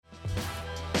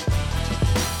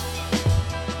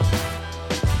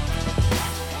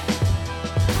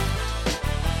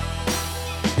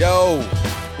Yo,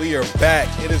 we are back.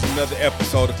 It is another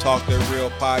episode of Talk That Real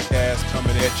podcast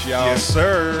coming at y'all. Yes,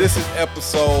 sir. This is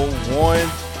episode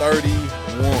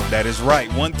 131. That is right,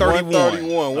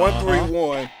 131.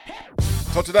 131.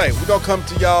 So today, we're going to come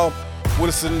to y'all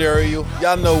with a scenario.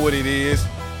 Y'all know what it is.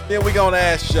 Then we're going to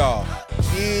ask y'all,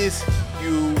 is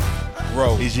you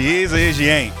rolling? Is you is or is you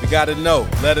ain't? We got to know.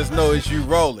 Let us know, is you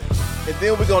rolling? And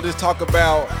then we're going to just talk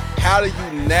about how do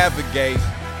you navigate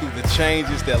through the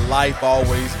changes that life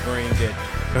always brings at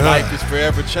you. Life is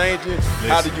forever changing.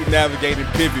 How do you navigate and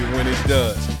pivot when it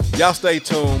does? Y'all stay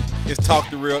tuned. It's Talk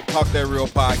That Real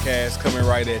podcast coming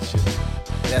right at you.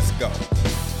 Let's go.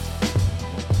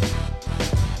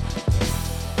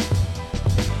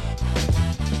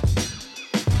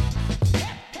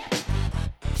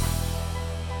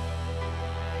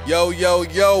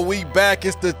 Yo, we back.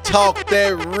 It's the Talk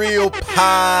That Real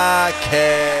podcast.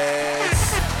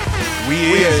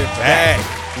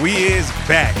 We is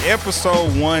back. Episode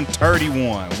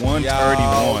 131. 131.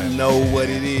 Y'all know what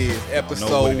it is.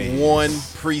 Episode what it is. 1,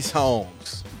 Priest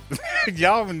Holmes.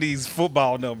 Y'all in these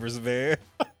football numbers, man.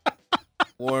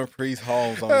 Warren Priest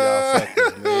Holmes on y'all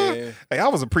suckers, man. Hey, I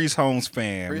was a Priest Holmes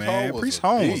fan, Priest man. Holmes was Priest a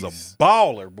Holmes was beast. a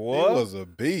baller, boy. He was a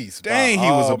beast. Dang, by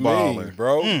he was all a baller. means,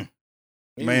 bro.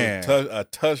 He man. was a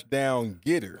touchdown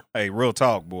getter. Hey, real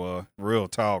talk, boy. Real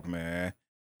talk, man.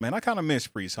 Man, I kind of miss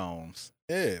Priest Holmes.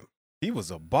 Yeah. He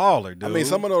was a baller, dude. I mean,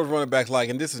 some of those running backs,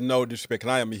 and this is no disrespect,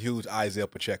 and I am a huge Isaiah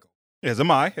Pacheco. As am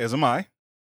I.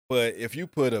 But if you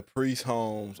put a Priest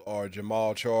Holmes or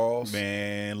Jamal Charles,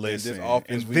 Man, listen.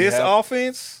 this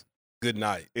offense, good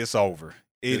night. it's over.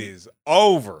 It is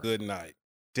over. Good night.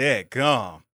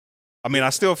 Dadgum. I mean, I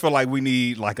still feel like we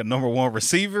need like a number one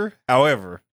receiver.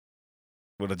 However,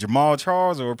 with a Jamal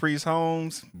Charles or a Priest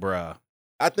Holmes, bruh.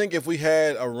 I think if we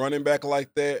had a running back like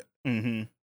that, Mm-hmm.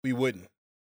 we wouldn't.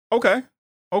 Okay.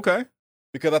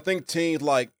 Because I think teams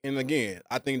and again,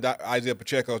 I think Isaiah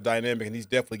Pacheco is dynamic, and he's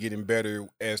definitely getting better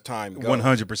as time goes.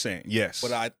 100%. Yes.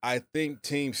 But I think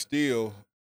teams still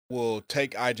will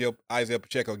take Isaiah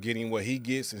Pacheco getting what he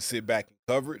gets and sit back in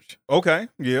coverage. Okay.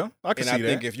 Yeah. I can And see I that.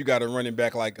 think if you got a running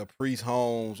back like a Priest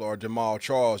Holmes or Jamal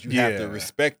Charles, you have to Yeah.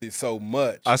 respect it so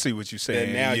much I see what you're that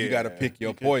saying. now you got to pick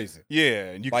your poison.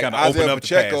 Yeah. And you Like kind of open Isaiah up the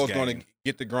pass Pacheco is game. going to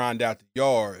get the grind out the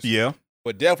yards. Yeah.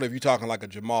 But definitely if you're talking like a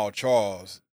Jamal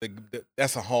Charles,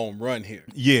 that's a home run here.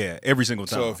 Yeah. Every single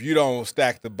time. So if you don't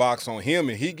stack the box on him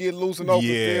and he get loose and open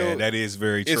field, that is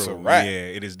very true. it's a wrap. Yeah.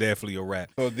 It is definitely a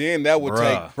wrap. so then that would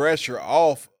Bruh. take pressure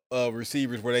off of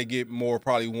receivers where they get more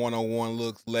probably one-on-one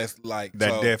looks, less like That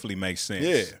so, definitely makes sense.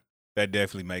 Yeah. That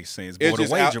definitely makes sense. It's Boy, the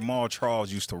just way out- Jamal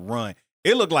Charles used to run,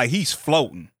 it looked like he's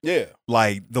floating. Yeah.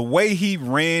 Like the way he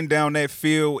ran down that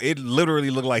field, it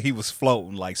literally looked like he was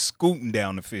floating, like scooting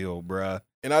down the field, bruh.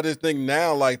 And I just think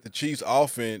now, like the Chiefs'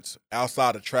 offense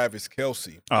outside of Travis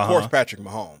Kelce, of Uh-huh. course Patrick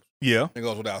Mahomes, Yeah. it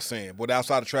goes without saying. But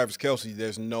outside of Travis Kelce,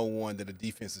 there's no one that the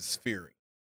defense is fearing.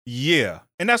 Yeah.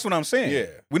 And that's what I'm saying. Yeah.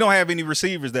 We don't have any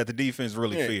receivers that the defense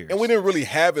really Yeah. fears. And we didn't really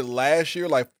have it last year.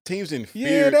 Like teams didn't fear.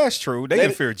 Yeah, that's true. They They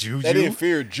didn't fear Juju. They didn't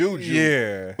fear Juju.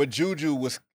 Yeah. But Juju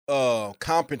was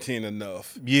competent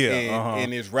enough. Yeah.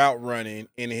 in his route running,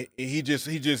 and he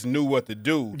just knew what to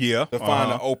do. Yeah. To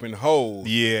find an open hole.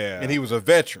 Yeah. And he was a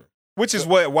veteran. Which is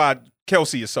why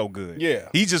Kelsey is so good. Yeah.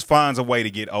 He just finds a way to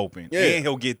get open. Yeah. And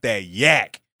he'll get that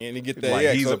yak. And he get that. Like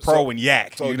yeah, he's so- a pro so- in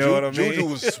yak. So you know what I mean? Juju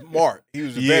was smart. He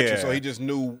was a Yeah. veteran, so he just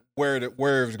knew where it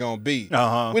was going to be.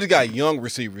 Uh-huh. We just got young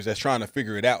receivers that's trying to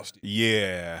figure it out still.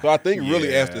 Yeah. So I think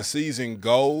really as Yeah. the season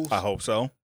goes, I hope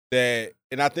so.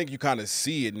 and I think you kind of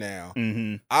see it now,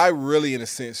 Mm-hmm. I really, in a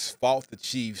sense, fault the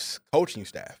Chiefs coaching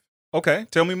staff. Okay.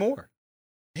 Tell me more.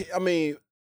 I mean,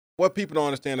 what people don't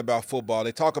understand about football,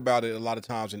 they talk about it a lot of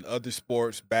times in other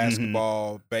sports,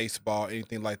 basketball, baseball,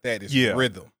 anything like that. It's Yeah.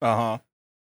 rhythm. Uh-huh.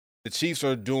 The Chiefs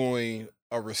are doing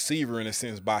a receiver, in a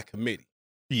sense, by committee.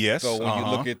 Yes. So when you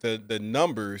look at the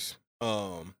numbers,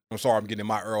 I'm sorry, I'm getting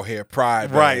my Arrowhead pride.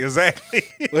 but- Right, exactly.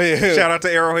 Shout out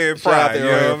to Arrowhead Shout out Pride. to you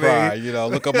know Arrowhead what I mean? Pride. You know,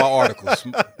 look up my articles.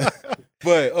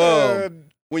 But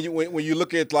when you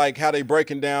look at like how they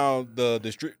breaking down the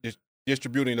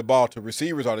distributing the ball to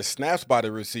receivers or the snaps by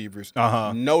the receivers,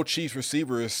 Uh-huh. no Chiefs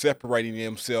receiver is separating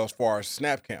themselves as far as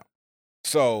snap count.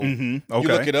 So Mm-hmm. Okay. you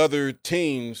look at other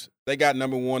teams, they got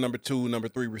number 1, number 2, number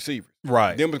 3 receivers.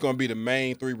 right. Them is going to be the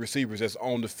main 3 receivers that's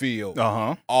on the field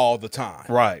Uh-huh. all the time.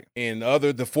 Right. And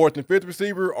the 4th and 5th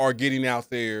receiver are getting out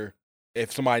there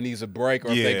if somebody needs a break or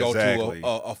if they Yeah, go exactly. to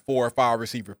a 4 or 5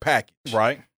 receiver package.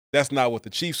 Right. That's not what the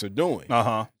Chiefs are doing.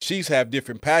 Uh-huh. Chiefs have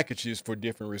different packages for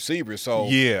different receivers. So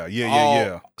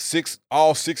Yeah.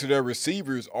 all 6 of their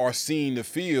receivers are seeing the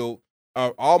field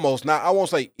almost not. I won't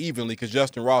say evenly because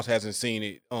Justin Ross hasn't seen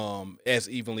it as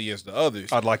evenly as the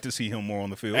others. I'd like to see him more on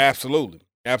the field. Absolutely.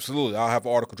 I'll have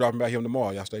an article dropping about him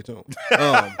tomorrow. Y'all stay tuned.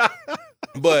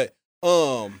 But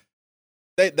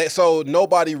so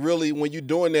nobody really, when you're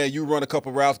doing that, you run a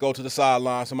couple routes, go to the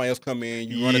sideline, somebody else come in,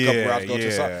 you run a couple routes, go to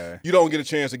the side. You don't get a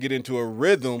chance to get into a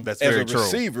rhythm as a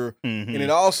receiver, and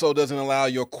it also doesn't allow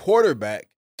your quarterback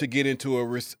to get into a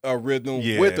rhythm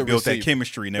with the build receiver. That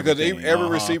chemistry and everything. Because every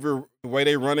receiver, the way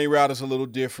they run a route is a little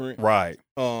different. Right.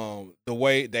 The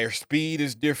way their speed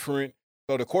is different.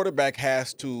 So the quarterback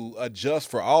has to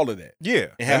adjust for all of that. Yeah,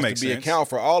 it has to be account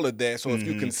for all of that. So if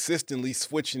you're consistently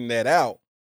switching that out,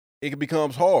 it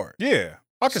becomes hard. Yeah,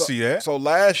 I can see that. So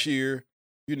last year,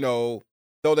 though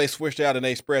they switched out and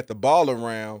they spread the ball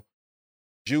around,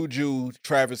 Juju,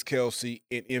 Travis Kelce,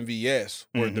 and MVS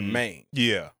were the main.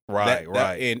 Yeah, right.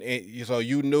 And so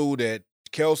you knew that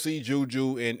Kelce,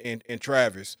 Juju, and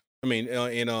Travis, and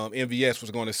MVS was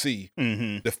going to see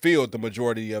the field the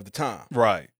majority of the time.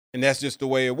 Right. And that's just the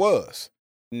way it was.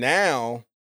 Now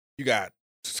you got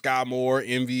Sky Moore,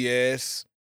 MVS,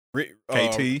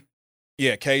 KT.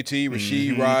 KT,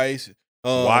 Rashid Rice,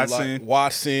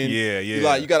 Watson. Yeah.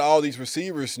 You got all these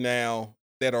receivers now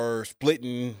that are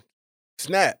splitting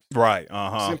snaps. Right.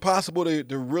 It's impossible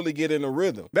to really get in a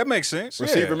rhythm. That makes sense.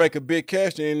 Receiver make a big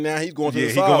catch, and now he's going to the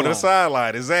sideline. Yeah, he's going to the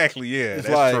sideline. Exactly. Yeah,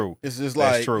 that's true. It's just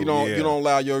like you don't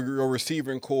allow your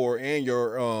receiving core and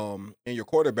your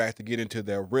quarterback to get into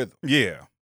their rhythm. Yeah.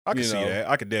 I can see that.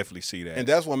 I could definitely see that. And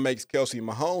that's what makes Kelce and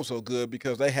Mahomes so good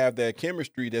because they have that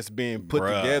chemistry that's being put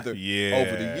together over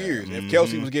the years. If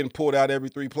Kelce was getting pulled out every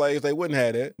 3 plays, they wouldn't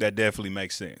have that. That definitely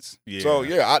makes sense. Yeah. So,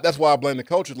 that's why I blame the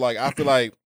coaches. Like, I feel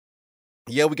like,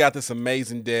 we got this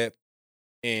amazing depth,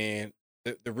 and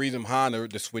the reason behind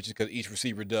the switch is because each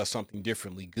receiver does something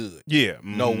differently good. Yeah.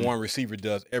 No one receiver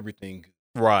does everything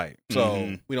good. Right.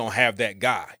 So, we don't have that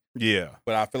guy. Yeah.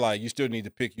 But I feel like you still need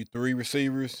to pick you 3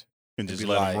 receivers. And just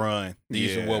let them run.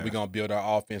 These are what we're going to build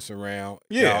our offense around.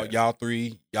 Yeah. Y'all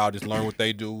 3, y'all just learn what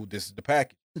they do. This is the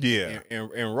package. Yeah.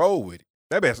 And roll with it.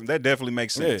 That definitely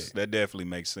makes sense. Yeah. That definitely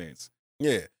makes sense.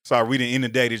 Yeah. Sorry, we done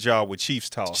inundated y'all with Chiefs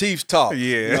talk. Chiefs talk.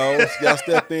 Yeah. Y'all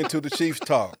stepped into the Chiefs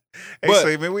talk.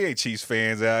 Hey, man, we ain't Chiefs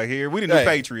fans out here. We the new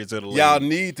Patriots of the league. Y'all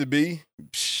need to be.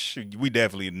 We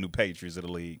definitely the new Patriots of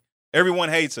the league. Everyone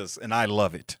hates us, and I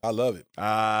love it. I love it.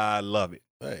 I love it.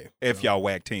 Hey. If y'all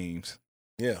whack teams.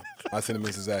 Yeah, my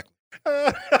sentiments exactly.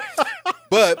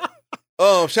 But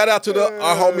shout out to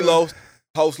our homie Los,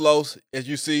 host Los. As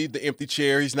you see, the empty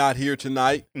chair. He's not here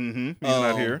tonight. He's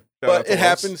not here. But it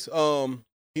happens.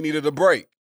 He needed a break.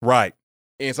 Right.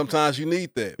 And sometimes you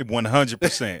need that.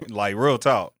 100%. Like, real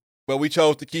talk. But we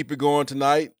chose to keep it going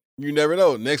tonight. You never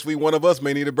know. Next week, one of us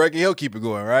may need a break, and he'll keep it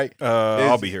going, right?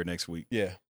 I'll be here next week.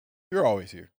 Yeah. You're always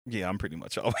here. Yeah, I'm pretty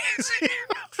much always here.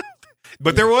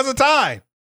 But there was a time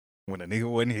when a nigga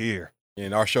wasn't here.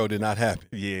 And our show did not happen.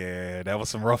 Yeah, that was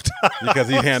some rough time. Because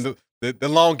he handled the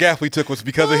long gap we took was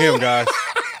because of him, guys.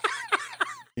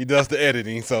 He does the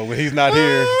editing, so when he's not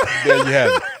here, there you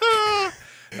have it.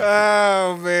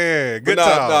 Oh man, good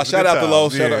time. Shout out to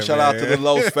Los. Shout out to the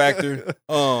Los Factor.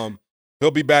 He'll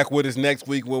be back with us next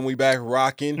week when we back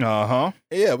rocking. Yeah,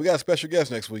 we got a special guest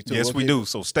next week too. Yes, we do.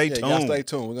 So stay tuned. Y'all stay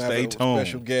tuned. We're gonna have a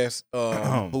special guest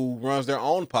who runs their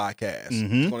own podcast.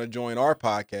 He's going to join our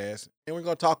podcast, and we're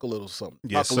going to talk a little something.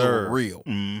 Yes, talk a sir. little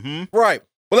real. Right.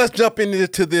 Well, let's jump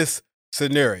into this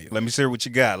scenario. Let me hear what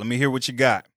you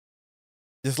got.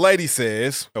 This lady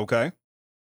says, "Okay,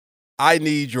 I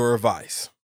need your advice.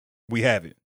 We have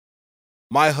it.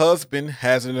 My husband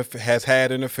has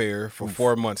had an affair for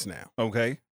 4 months now.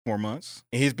 Okay, 4 months.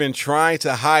 And he's been trying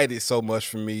to hide it so much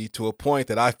from me to a point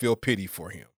that I feel pity for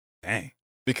him. Dang.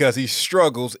 Because he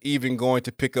struggles even going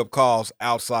to pick up calls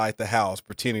outside the house,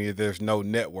 pretending that there's no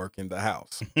network in the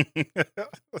house.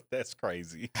 That's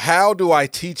crazy. How do I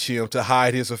teach him to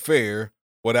hide his affair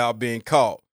without being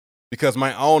caught? Because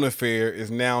my own affair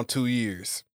is now 2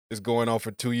 years. It's going on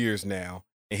for 2 years now,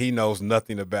 and he knows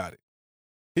nothing about it.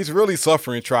 He's really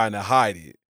suffering trying to hide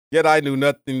it. Yet I knew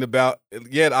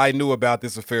about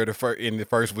this affair in the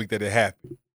first week that it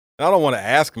happened. And I don't want to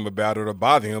ask him about it or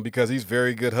bother him because he's a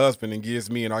very good husband and gives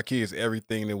me and our kids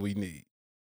everything that we need."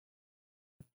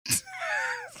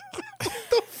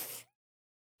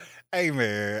 Hey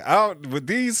man, with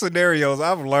these scenarios,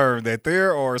 I've learned that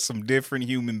there are some different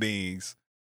human beings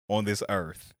on this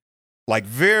earth. Like,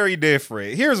 very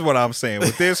different. Here's what I'm saying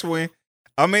with this one.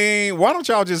 I mean, why don't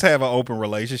y'all just have an open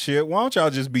relationship? Why don't y'all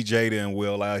just be Jada and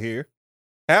Will out here?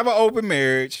 Have an open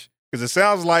marriage. Because it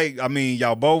sounds like,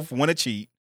 y'all both want to cheat.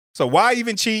 So why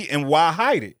even cheat and why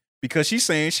hide it? Because she's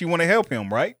saying she want to help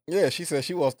him, right? Yeah, she said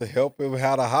she wants to help him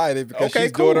how to hide it because Okay,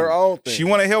 she's doing her cool. own thing. She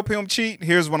want to help him cheat.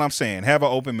 Here's what I'm saying. Have an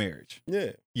open marriage.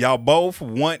 Yeah. Y'all both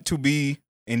want to be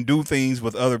and do things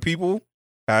with other people.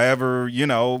 However,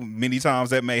 many times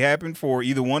that may happen for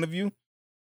either one of you.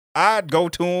 I'd go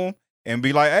to him and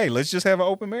be like, hey, let's just have an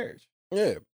open marriage.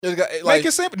 Yeah. Make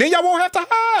it simple. Then y'all won't have to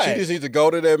hide. She just needs to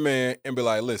go to that man and be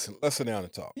like, listen, let's sit down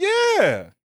and talk. Yeah.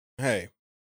 Hey.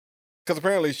 Because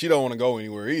apparently she don't want to go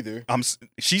anywhere either.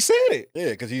 She said it. Yeah,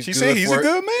 because she said he's a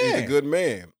good man. He's a good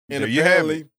man. And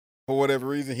apparently, for whatever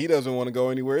reason, he doesn't want to go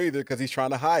anywhere either because he's trying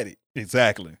to hide it.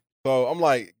 Exactly. So I'm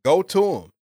like, go to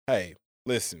him. Hey,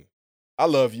 listen, I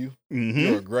love you. Mm-hmm.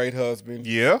 You're a great husband.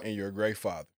 Yeah. And you're a great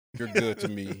father. You're good to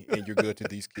me and you're good to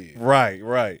these kids. Right,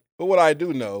 right. But what I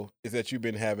do know is that you've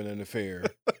been having an affair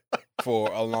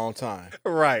for a long time.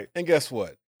 Right. And guess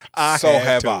what? I.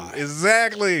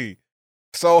 Exactly.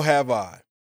 So have I.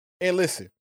 And listen,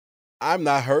 I'm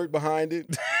not hurt behind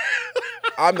it.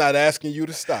 I'm not asking you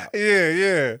to stop. Yeah,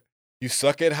 yeah. You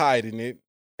suck at hiding it,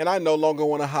 and I no longer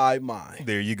want to hide mine.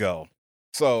 There you go.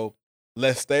 So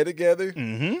let's stay together.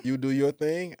 Mm-hmm. You do your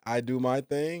thing, I do my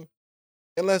thing,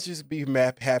 and let's just be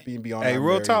happy and be on our real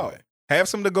merry talk. way. Have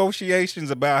some negotiations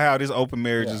about how this open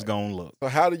marriage is going to look. So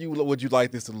how would you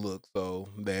like this to look so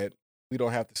that we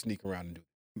don't have to sneak around and do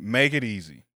it? Make it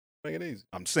easy. Make it easy.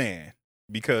 I'm saying.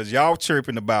 Because y'all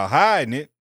chirping about hiding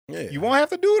it. Yeah. You won't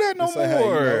have to do that no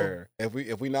more. Hey,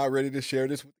 if we not ready to share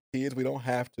this with the kids, we don't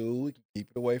have to. We can keep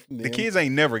it away from them. The kids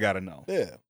ain't never got to know.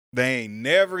 Yeah. They ain't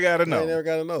never got to know. They ain't never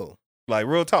got to know. Like,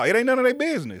 real talk. It ain't none of their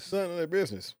business. It's none of their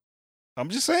business. I'm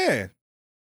just saying.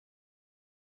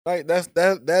 Like,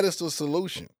 that is the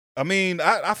solution. I mean,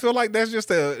 I feel like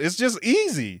it's just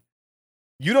easy.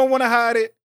 You don't want to hide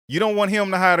it. You don't want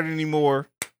him to hide it anymore.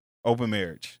 Open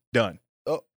marriage. Done.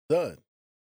 Oh, done.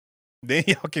 Then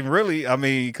y'all can really,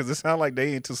 because it sounds like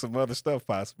they into some other stuff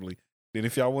possibly. Then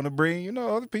if y'all want to bring,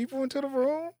 other people into the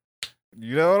room,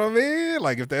 you know what I mean?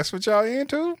 Like if that's what y'all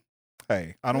into,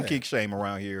 hey, I don't kick shame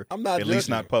around here. I'm not at least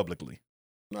not publicly.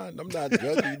 I'm not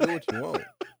judging. You do what you want.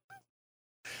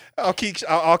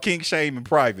 I'll kink shame in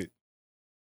private.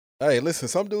 Hey, listen,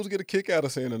 some dudes get a kick out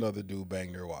of seeing another dude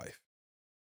bang their wife.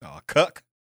 Cuck?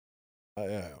 I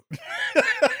am.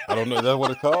 I don't know. Is that what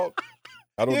it's called?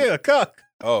 Yeah, cuck.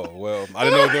 Oh, well, I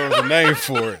didn't know there was a name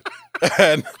for it.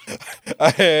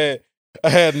 I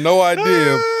had no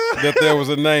idea that there was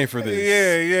a name for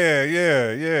this.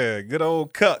 Yeah. Good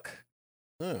old cuck.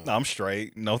 Yeah. No, I'm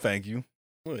straight. No, thank you.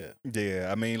 Oh, yeah.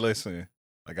 Yeah, listen,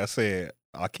 like I said,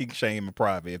 I'll keep shame in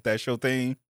private. If that's your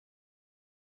thing,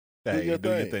 do your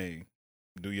thing.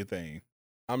 Do your thing.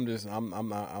 I'm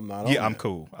not. Yeah, I'm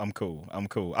cool.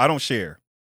 I don't share.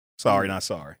 Sorry, not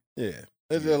sorry. Yeah.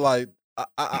 It's just like,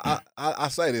 I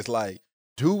say this, like,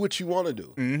 do what you want to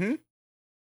do. Mm-hmm.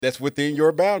 That's within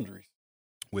your boundaries.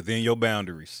 Within your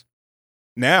boundaries.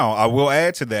 Now, I will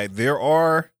add to that, there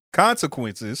are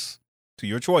consequences to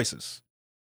your choices.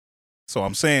 So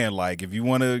I'm saying, like, if you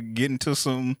want to get into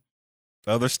some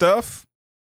other stuff,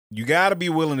 you got to be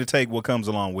willing to take what comes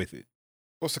along with it.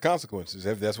 What's the consequences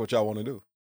if that's what y'all want to do?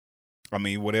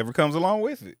 Whatever comes along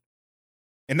with it.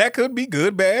 And that could be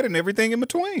good, bad, and everything in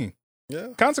between. Yeah.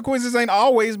 Consequences ain't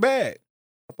always bad.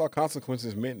 I thought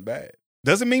consequences meant bad.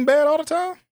 Does it mean bad all the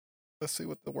time? Let's see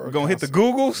what the word. We're going to hit the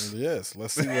Googles? Yes.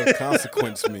 Let's see what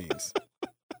consequence means.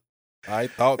 I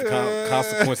thought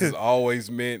consequences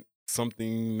always meant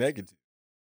something negative.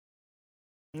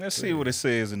 Let's see what it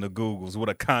says in the Googles, what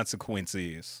a consequence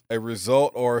is. A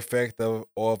result or effect of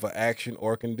an action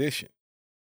or condition.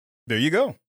 There you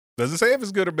go. Doesn't say if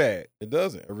it's good or bad. It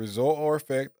doesn't. A result or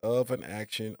effect of an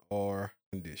action or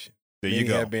condition. There you go.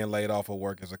 Many have been laid off of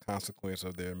work as a consequence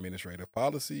of their administrative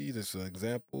policies. This is an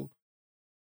example.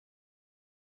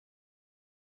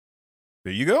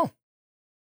 There you go.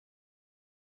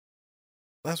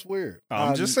 That's weird.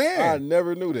 I'm just saying. I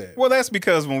never knew that. Well, that's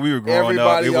because when we were growing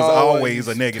up, it was always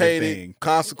a negative thing.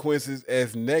 Consequences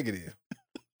as negative.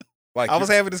 Like I was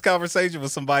having this conversation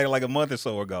with somebody like a month or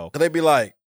so ago. They'd be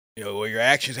like, well, your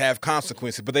actions have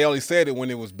consequences, but they only said it when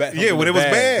it was bad. Yeah, when it was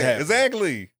bad.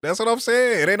 Exactly. That's what I'm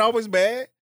saying. It ain't always bad.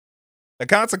 The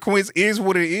consequence is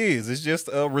what it is. It's just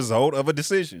a result of a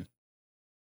decision.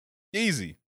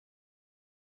 Easy.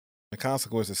 The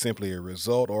consequence is simply a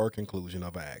result or a conclusion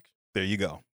of an action. There you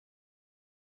go.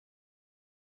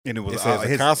 And it was. It says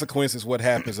the consequence is what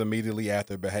happens immediately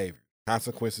after behavior.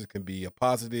 Consequences can be a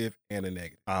positive and a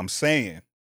negative. I'm saying.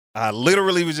 I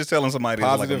literally was just telling somebody.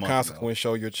 Positive like consequence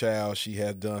show your child she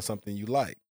has done something you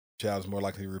like. Child is more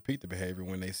likely to repeat the behavior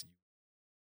when they see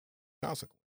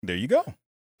consequence. There you go.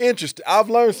 Interesting. I've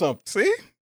learned something. See?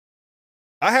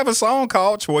 I have a song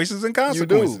called Choices and You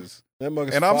do. Consequences. That mug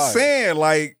is And I'm fire. saying,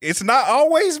 like, it's not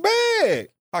always bad.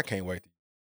 I can't wait.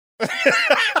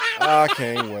 I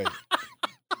can't wait.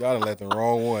 Y'all done let the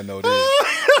wrong one know this.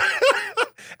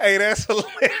 Hey, that's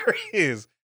hilarious.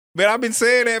 Man, I've been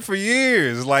saying that for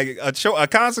years. Like, a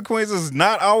consequence is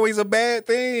not always a bad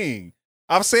thing.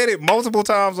 I've said it multiple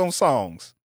times on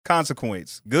songs.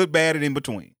 Consequence. Good, bad, and in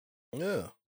between. Yeah.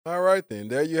 All right, then.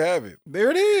 There you have it. There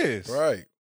it is. Right.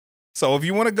 So if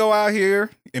you want to go out here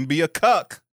and be a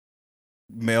cuck,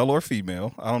 male or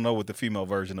female, I don't know what the female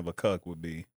version of a cuck would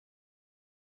be.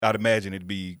 I'd imagine it'd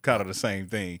be kind of the same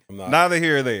thing. Neither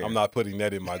here or there. I'm not putting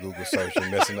that in my Google search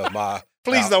and messing up my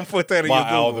Please don't put that in your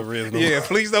Google. algorithm. Yeah,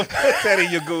 please don't put that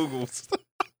in your Googles.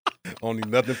 Only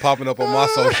nothing popping up on my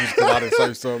socials because I didn't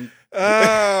search something.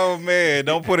 Oh man,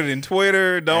 don't put it in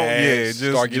Twitter. Don't Ads,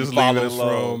 start getting just leave it follows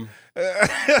alone.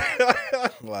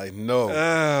 Like, no.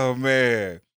 Oh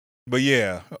man. But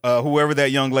yeah, whoever that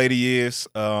young lady is,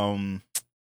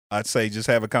 I'd say just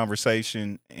have a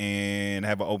conversation and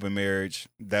have an open marriage.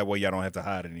 That way y'all don't have to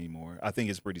hide it anymore. I think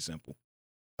it's pretty simple.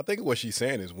 I think what she's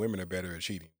saying is women are better at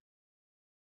cheating.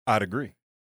 I'd agree.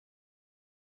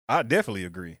 I definitely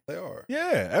agree. They are.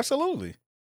 Yeah, absolutely.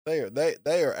 They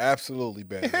are absolutely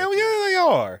better. Hell yeah, they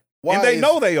are. Why And they is-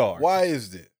 know they are. Why is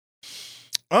this?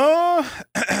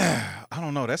 I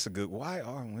don't know. That's a good. Why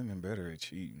are women better at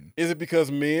cheating? Is it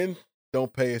because men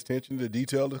don't pay attention to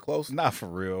detail as close? Not for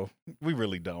real. We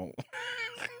really don't.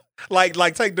 like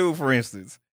take dude for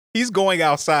instance. He's going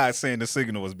outside saying the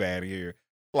signal is bad here.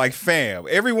 Like, fam,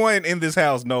 everyone in this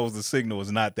house knows the signal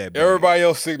is not that bad. Everybody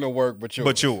else signal work but yours.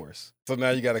 but yours. So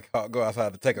now you got to go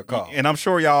outside to take a call. And I'm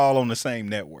sure y'all all on the same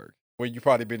network. Where you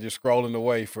probably been just scrolling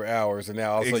away for hours and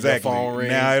now all of a sudden Exactly. your phone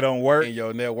rings Now it don't work. and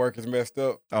your network is messed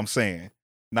up. I'm saying,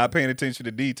 not paying attention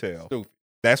to detail. Stupid.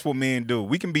 That's what men do.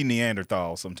 We can be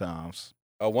Neanderthals sometimes.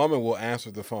 A woman will answer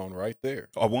the phone right there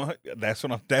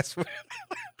That's what.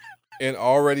 and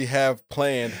already have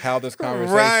planned how this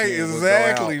conversation Right, will go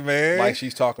exactly, out, man. like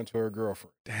she's talking to her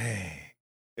girlfriend. Dang.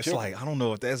 It's She'll- like, I don't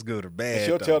know if that's good or And bad.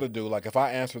 she'll though. tell the dude, like, if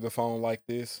I answer the phone like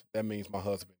this, that means my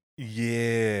husband.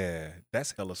 Yeah,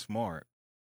 that's hella smart.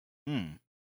 Hmm.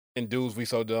 And dudes, we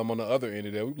so dumb on the other end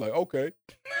of that, we be like, okay,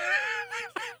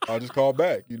 I'll just call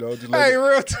back. Just Hey,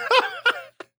 real talk.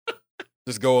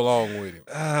 just go along with him.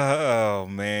 Oh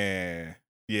man,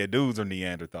 yeah, dudes are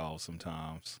Neanderthals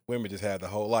sometimes. Women just have the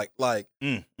whole like A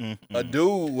a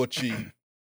dude will cheat,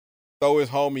 throw his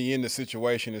homie in the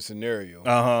situation and scenario,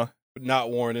 Uh-huh. but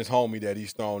not warn his homie that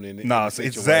he's thrown in the Nah,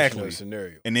 situation exactly. or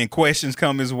scenario. And then questions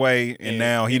come his way, and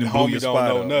now he and done the blew homie your don't spot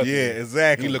know up. nothing. Yeah,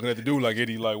 exactly. He looking at the dude like,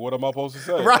 Eddie, like, what am I supposed to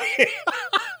say? right.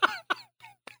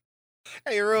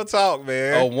 Hey, real talk,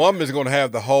 man. A woman's gonna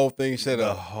have the whole thing set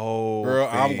the up. whole Girl,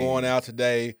 I'm thing. going out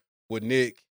today with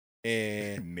Nick,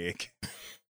 and Nick.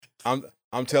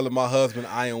 I'm telling my husband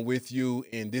I am with you,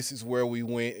 and this is where we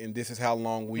went, and this is how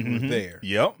long we were Mhm. there.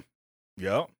 Yep.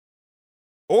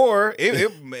 Or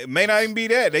it may not even be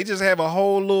that. They just have a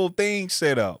whole little thing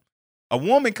set up. A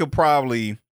woman could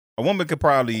probably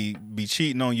be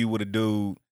cheating on you with a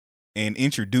dude and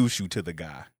introduce you to the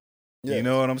guy. Yeah. You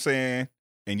know what I'm saying?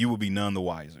 And you would be none the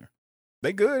wiser.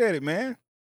 They good at it, man.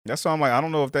 That's why I'm like, I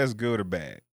don't know if that's good or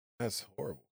bad. That's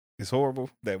horrible. It's horrible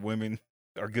that women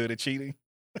are good at cheating.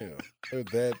 Yeah, they're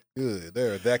that good.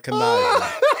 They're that conniving.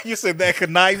 You said that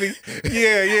conniving?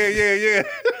 Yeah.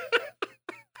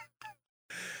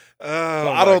 Oh,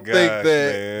 I don't my think gosh,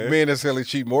 that man. men necessarily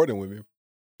cheat more than women.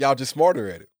 Y'all just smarter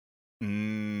at it.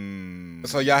 Mm.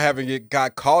 So y'all haven't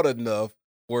got caught enough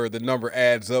where the number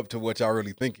adds up to what y'all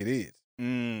really think it is.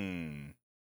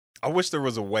 I wish there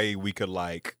was a way we could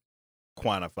like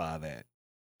quantify that.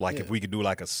 Like if Yeah. we could do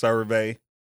like a survey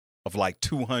of like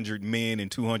 200 men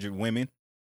and 200 women,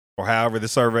 or however the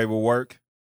survey will work.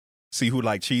 See who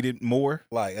like cheated more.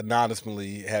 Like,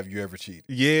 anonymously, have you ever cheated?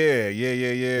 Yeah.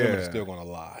 Women are still gonna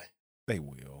lie. They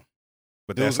will.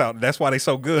 But Dudes- that's why they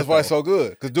so good. That's why it's though. so good.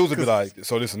 Because dudes will be like,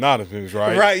 so this anonymous,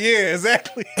 right? Right, yeah,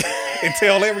 exactly. And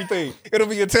tell everything. It'll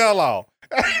be a tell-all.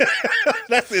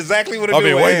 That's exactly what it I've do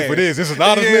been with waiting ass. for this. This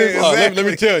anonymous. Yeah, Let me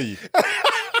exactly. tell you.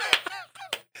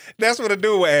 That's what it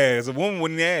do with ass. A woman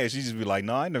wouldn't ask. She just be like,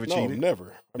 no, I never No, cheated.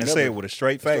 never. And say it with a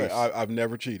straight face. I've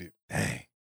never cheated.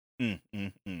 Dang.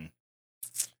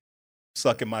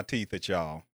 Sucking my teeth at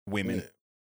y'all, women. Yeah.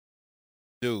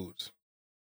 Dudes,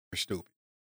 you're stupid.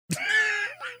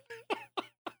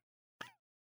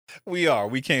 We are.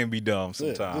 We can be dumb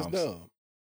Yeah, sometimes. just dumb.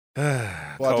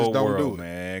 Cold Well, I just don't world, do it.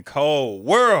 man. Cold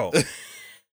world.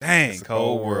 Dang, It's a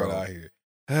cold world. out here.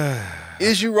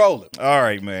 Is you rolling? All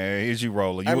right, man. Is you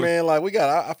rolling? Hey, man, like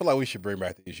I feel like we should bring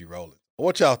back the Is you rolling.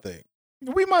 What y'all think?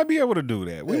 We might be able to do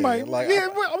that. We Yeah, might. like,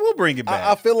 We'll bring it back.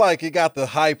 I feel like it got the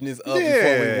hypeness up before we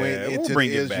Yeah, went we'll into bring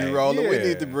the it Is back. You Rolling. We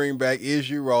need to Yeah. bring back Is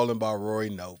You Rolling by Roy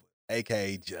Nova,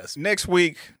 a.k.a. Justin. Next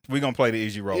week, we're going to play the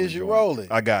Is You Rolling. Is You joint. Rolling?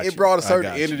 I got you. It brought a I certain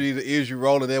got you. energy to Is You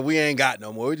Rolling that we ain't got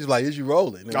no more. We just like, Is You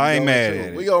Rolling? And I we ain't gonna mad let you- at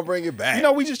it. We gonna bring it back. You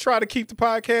know, we just try to keep the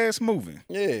podcast moving.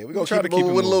 Yeah, we gonna try keep to it keep moving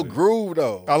it with a little moving. groove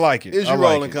though. I like it. Is I You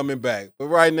like Rolling it. coming back? But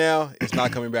right now, it's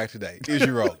not coming back today. Is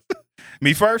You Rolling?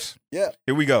 Me first? Yeah.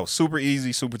 Here we go. Super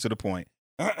easy, super to the point.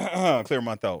 Clear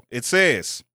my throat. It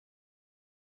says,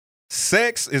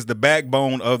 sex is the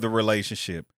backbone of the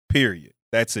relationship, period.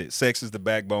 That's it. Sex is the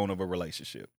backbone of a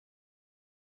relationship.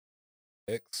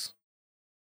 X.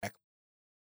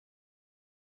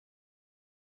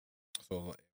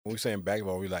 So when we saying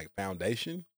backbone, we like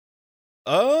foundation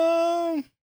Um,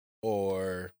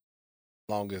 or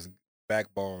longest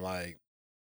backbone like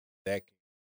that.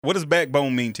 what does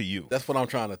backbone mean to you? That's what I'm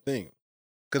trying to think.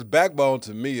 Because backbone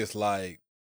to me is like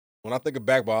when I think of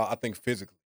backbone, I think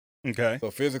physically. Okay. So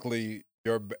physically,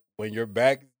 when your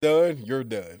back's done, you're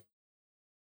done.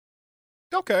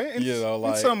 Okay. You know, in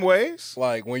like- some ways.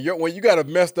 Like when you got a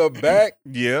messed up back,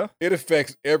 Yeah, it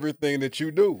affects everything that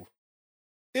you do.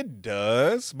 it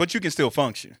does, but you can still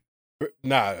function.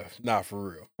 Nah, for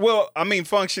real. Well, I mean,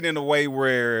 function in a way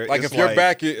where Like it's if your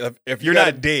back is, if you're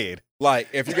got not dead. like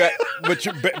if you got, but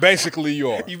you basically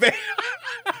you are. You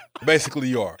Basically,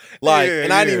 you are. Like, Yeah,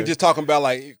 and I ain't yeah. even just talking about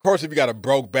like. Of course, if you got a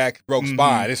broke back, broke Mhm.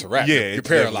 spine, it's a wrap. Yeah, you're it's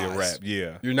definitely paralyzed. a wrap.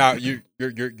 Yeah. You're not.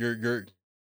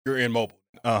 You're immobile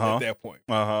Uh-huh. at that point.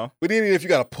 Uh-huh. But even if you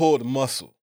got to pull the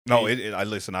muscle, No, I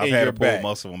listen, I've in had your a pull back.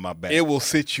 muscle in my back. it will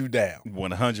sit you down.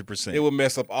 100%. It will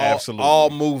mess up Absolutely. all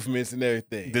movements and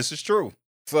everything. This is true.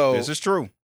 So This is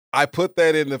true. I put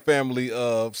that in the family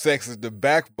of sex is the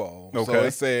backbone. So Okay.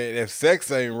 it said if sex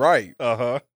ain't right,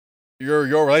 Uh-huh. your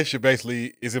relationship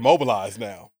basically is immobilized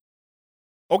now.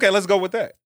 Okay, let's go with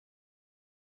that.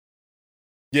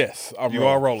 Yes, You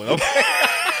are rolling. Okay.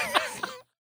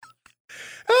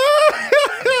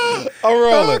 I'm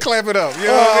rolling. Clap it up. You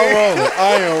know what I mean? I'm rolling.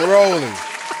 I am rolling.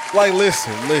 Like,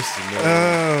 listen, man.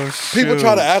 Oh, People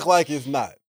try to shoot. act like it's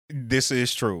not. This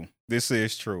is true. This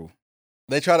is true.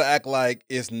 They try to act like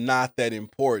it's not that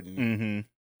important, Mm-hmm.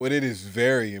 but it is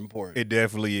very important. It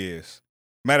definitely is.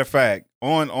 Matter of fact,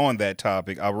 on that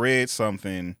topic, I read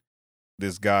something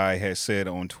this guy has said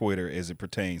on Twitter as it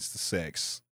pertains to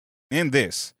sex. In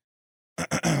this,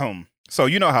 so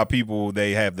you know how people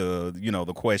they have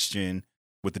the question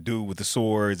with the dude with the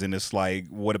swords, and it's like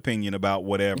what opinion about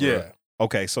whatever. Yeah.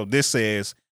 Okay, so this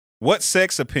says what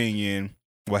sex opinion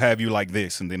will have you like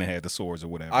this, and then it had the swords or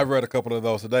whatever. I read a couple of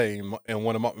those today, and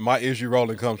one of my issue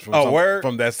rolling comes from word?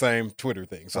 from that same Twitter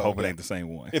thing. So I hope it ain't the same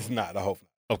one. It's not. I hope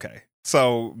not. Okay.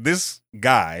 So this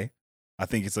guy, I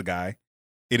think it's a guy.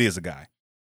 It is a guy.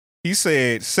 He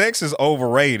said sex is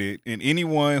overrated and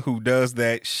anyone who does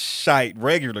that shite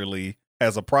regularly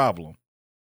has a problem.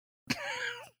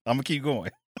 I'm going to keep going.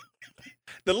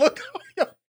 The look on your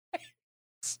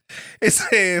face. It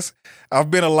says,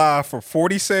 I've been alive for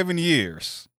 47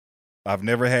 years. I've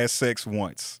never had sex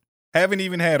once. Haven't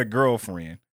even had a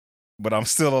girlfriend, but I'm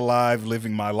still alive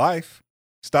living my life.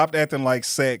 Stopped acting like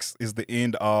sex is the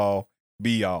end all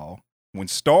be all when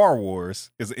Star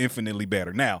Wars is infinitely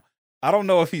better. Now, I don't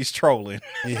know if he's trolling,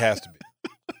 He has to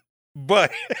be.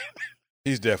 but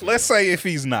He's definitely. let's say if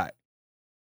he's not.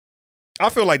 I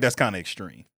feel like that's kind of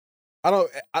extreme.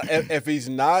 If he's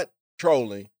not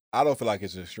trolling, I don't feel like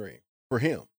it's extreme for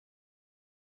him.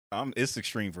 It's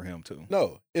extreme for him too,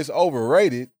 No, it's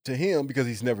overrated to him because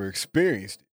he's never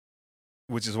experienced it.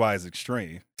 which is why it's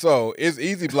extreme. So it's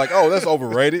easy to be like, oh, that's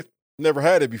overrated. Never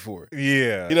had it before.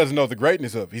 Yeah. He doesn't know the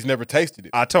greatness of it. He's never tasted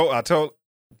it. I told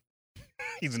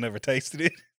he's never tasted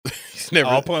it. He's never.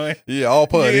 All pun. Yeah, all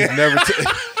pun. Yeah. He's never.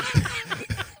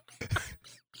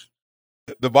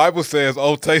 The Bible says,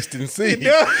 "Oh, taste and see."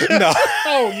 Yeah. No.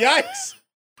 Oh, yikes.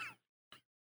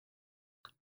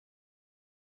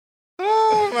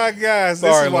 Oh my gosh. This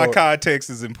Sorry, is why Lord. context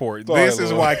is important. Sorry, This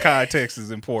is Lord. why context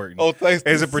is important. Oh, taste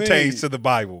as and it pertains see. to the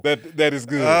Bible. That is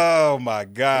good. Oh my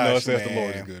gosh. No, it says the man.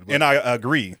 Lord is good, but- And I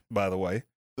agree, by the way.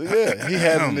 Yeah, he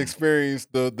hasn't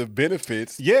experienced the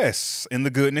benefits Yes, in the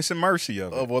goodness and mercy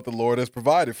of it. of what the Lord has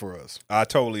provided for us. I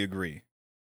totally agree.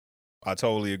 I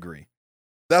totally agree.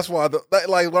 That's why,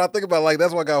 like when I think about it, like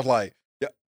that's why I was like, yeah,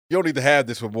 you don't need to have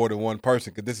this for more than one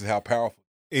person because this is how powerful.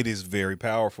 It is very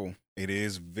powerful. It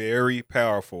is very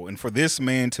powerful. And for this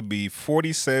man to be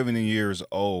 47 years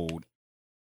old,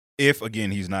 if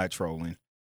again he's not trolling,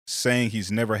 saying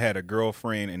he's never had a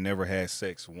girlfriend and never had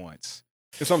sex once.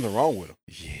 There's something wrong with him.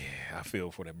 Yeah, I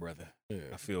feel for that brother. Yeah.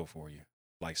 I feel for you.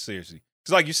 Like seriously.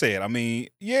 It's like you said. I mean,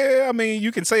 yeah. I mean,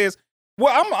 you can say it's.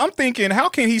 Well, I'm thinking, how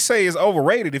can he say it's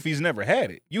overrated if he's never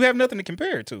had it? You have nothing to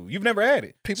compare it to. You've never had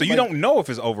it, so you don't know if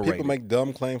it's overrated. People make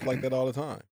dumb claims like that all the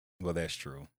time. Well, that's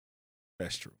true.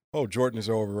 That's true. Oh, Jordans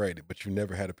are overrated, but you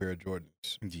never had a pair of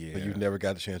Jordans. Yeah. But you never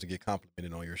got the chance to get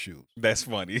complimented on your shoes. That's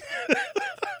funny.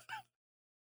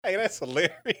 Hey, that's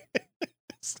hilarious.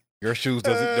 Your shoes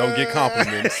don't get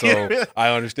compliments, so I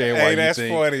understand why that's you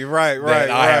think funny. Right.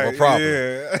 I have a problem.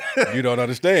 Yeah. You don't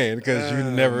understand because you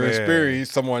never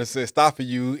experienced someone stopping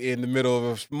you in the middle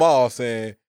of a mall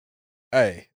saying,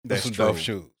 "Hey, that's some true. dope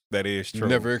shoes." That is true. You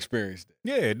never experienced it.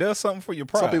 Yeah, it does something for your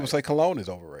pride. Some people say cologne is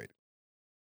overrated.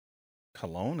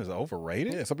 Cologne is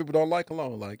overrated? Yeah, some people don't like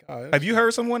cologne. Like, have you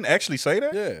heard someone actually say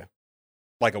that? Yeah.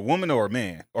 Like a woman or a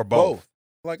man? Or both?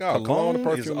 Like, cologne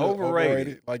perfume is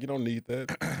overrated. Like, you don't need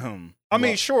that. I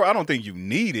mean, sure, I don't think you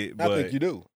need it, but I think you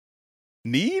do.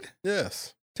 Need?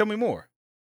 Yes. Tell me more.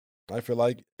 I feel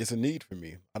like it's a need for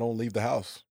me. I don't leave the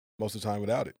house most of the time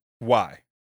without it. Why?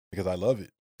 Because I love it.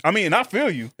 I mean, I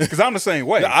feel you because I'm the same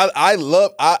way. I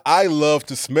love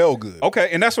to smell good. Okay,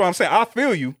 and that's what I'm saying. I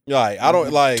feel you. Like, I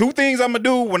don't like two things I'm gonna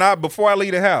do before I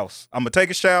leave the house. I'm gonna take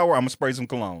a shower. I'm gonna spray some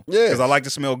cologne. Yeah, because I like to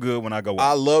smell good when I go out.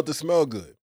 I love to smell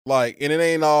good. Like, and it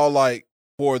ain't all like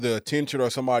for the attention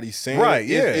or somebody saying right.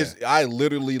 It. Yeah, I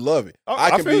literally love it. Oh, I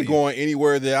can be you. going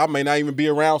anywhere that I may not even be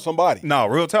around somebody. No,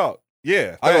 real talk.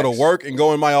 Yeah, I go to work and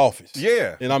go in my office.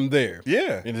 Yeah, and I'm there.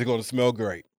 Yeah, and it's going to smell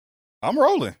great. I'm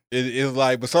rolling. It's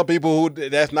like, but some people who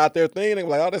that's not their thing, they're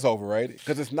like, oh, that's overrated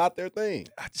because it's not their thing.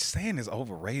 Saying it's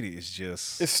overrated is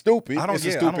just it's stupid. It's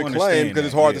a stupid claim because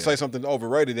it's hard to say something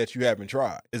overrated that you haven't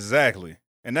tried. Exactly,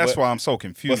 and that's why I'm so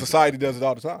confused. But society does it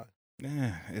all the time.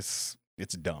 Yeah, it's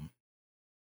dumb.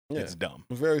 Yeah, it's dumb.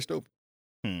 It's very stupid.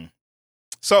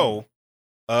 So,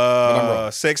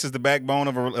 sex is the backbone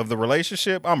of the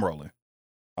relationship. I'm rolling.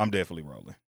 I'm definitely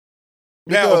rolling.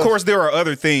 Now, of course, there are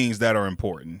other things that are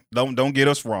important. Don't get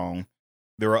us wrong.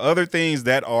 There are other things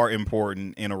that are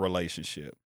important in a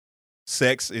relationship.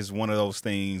 Sex is one of those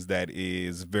things that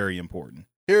is very important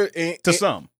to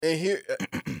some. And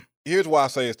here's why I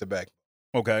say it's the backbone.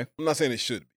 Okay. I'm not saying it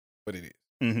should be, but it is.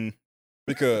 Mm-hmm.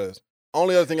 Because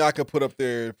only other thing I could put up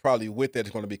there probably with that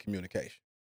is going to be communication.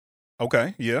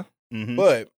 Okay. Yeah. Mm-hmm.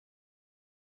 But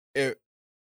if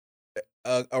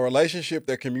a relationship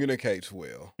that communicates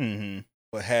well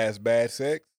but has bad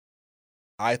sex,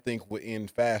 I think will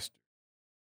end faster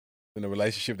than a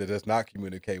relationship that does not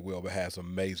communicate well but has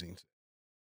amazing sex.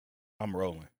 I'm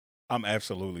rolling. I'm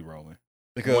absolutely rolling.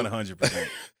 Because 100%.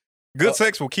 Good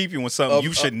sex will keep you in something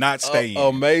you should not stay in.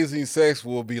 Amazing sex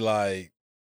will be like,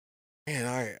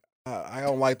 man, I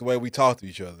don't like the way we talk to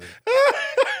each other.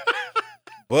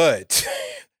 But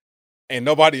and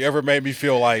nobody ever made me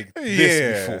feel like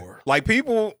this before. Like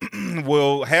people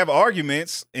will have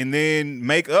arguments and then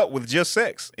make up with just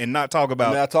sex and not talk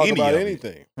about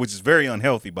anything, which is very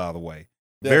unhealthy, by the way.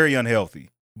 Yeah. Very unhealthy.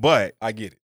 But I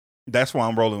get it. That's why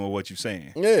I'm rolling with what you're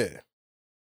saying. Yeah.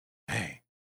 Hey,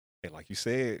 like you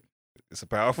said, it's a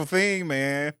powerful thing,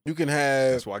 man. You can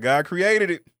have. That's why God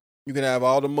created it. You can have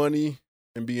all the money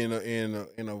and be in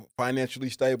a financially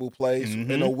stable place,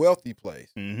 in a wealthy place,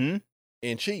 and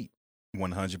cheat.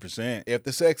 100%. If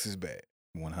the sex is bad.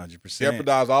 100%.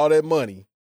 Jeopardize all that money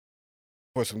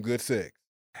for some good sex.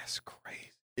 That's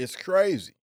crazy. It's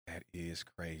crazy. That is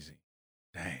crazy.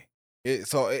 Dang. It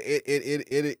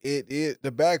is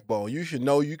the backbone. You should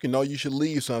know. You can know you should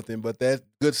leave something, but that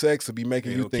good sex will be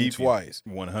making you think twice.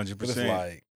 100%. It's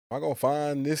like, am I gonna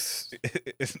find this?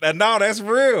 No, that's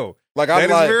real. Like that is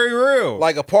very real.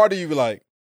 Like a part of you be like,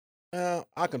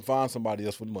 I can find somebody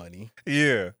else with money.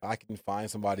 Yeah. I can find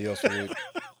somebody else with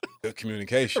good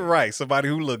communication. Right. Somebody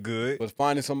who look good. But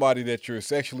finding somebody that you're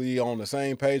sexually on the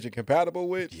same page and compatible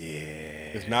with,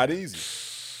 it's not easy.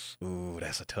 Ooh,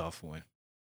 that's a tough one.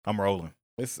 I'm rolling.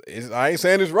 I ain't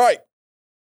saying it's right.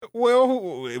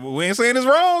 Well, we ain't saying it's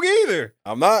wrong either.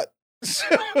 I'm not.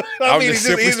 I mean, it just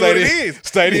is what it is.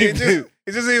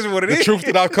 It just is what it is. The truth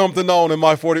that I've come to know in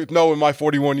my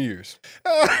 41 years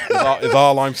is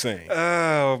all I'm saying.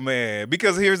 Oh, man.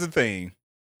 Because here's the thing.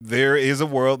 There is a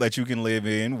world that you can live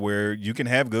in where you can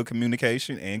have good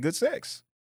communication and good sex.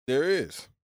 There is.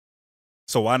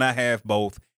 So why not have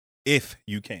both if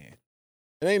you can?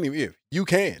 It ain't even if. You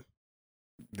can.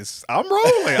 I'm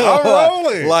rolling. I'm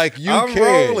rolling. Like I'm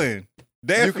rolling.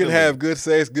 Definitely. You can have good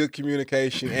sex, good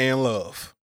communication, and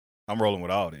love. I'm rolling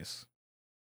with all this.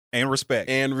 And respect.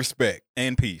 And respect.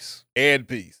 And peace. And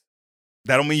peace.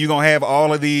 That don't mean you're going to have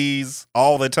all of these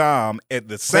all the time at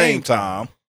the same time.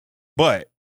 But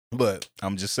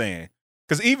I'm just saying.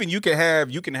 Because even you can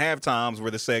have times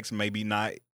where the sex maybe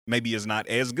not maybe it's not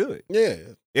as good. Yeah.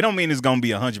 It don't mean it's gonna be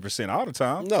 100% all the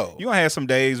time. No. You gonna have some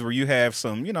days where you have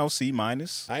some, C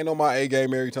minus. I ain't on my A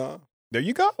game every time. There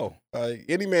you go. Like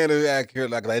any man that act here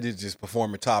like they just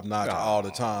performing top notch all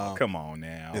the time. Come on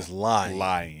now. It's lying.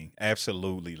 Lying.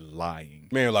 Absolutely lying.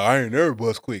 Man, like, I ain't never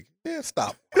bust quick. Yeah,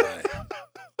 stop. Lying.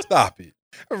 Stop it.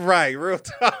 Right, real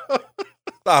talk.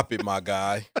 Stop it, my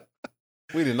guy.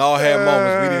 We didn't all have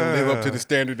moments we didn't live up to the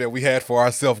standard that we had for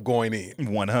ourselves going in.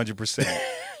 100%.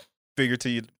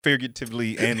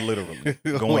 Figuratively and literally.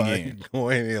 Going in.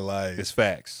 Going in like. It's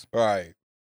facts. Right.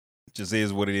 Just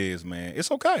is what it is, man.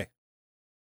 It's okay.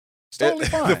 It's totally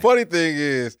fine. The funny thing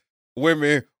is,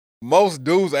 women, most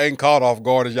dudes ain't caught off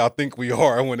guard as y'all think we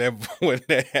are when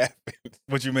that happens.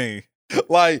 What you mean?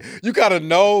 Like, you gotta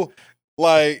know,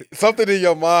 like, something in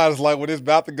your mind is like, when it's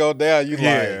about to go down, you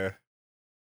like,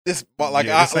 this, like,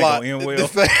 this ain't gonna end well.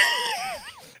 This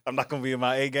I'm not gonna be in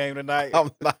my A game tonight.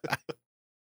 I'm not.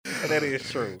 That is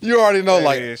true. You already know, That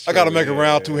like, is I gotta true, make a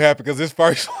round two happy because this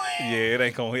first one. Yeah, it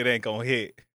ain't gonna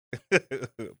hit.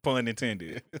 Pun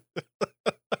intended.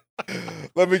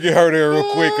 Let me get her there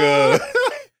real quick.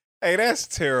 Hey, that's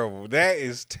terrible. That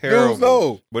is terrible. Dudes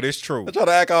know. But it's true. I try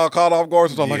to act all caught off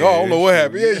guard, so I'm like, oh, I don't know what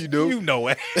happened. Yeah, you do. You know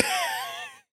it.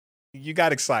 You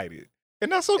got excited.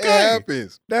 And that's okay. It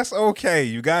happens. That's okay.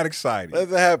 You got excited.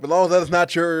 That's happen. As long as that's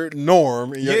not your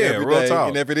norm in your everyday. Real talk.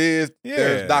 And if it is,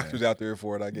 there's doctors out there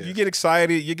for it, I guess. You get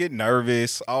excited. You get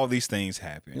nervous. All these things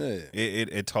happen. Yeah.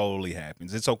 It totally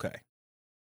happens. It's okay.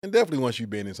 And definitely once you've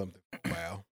been in something for a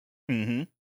while, mm-hmm.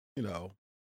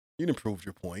 You done proved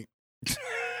your point.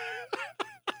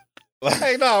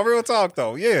 Hey, no, real talk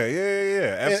though.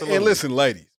 Yeah. Absolutely. And listen,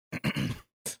 ladies,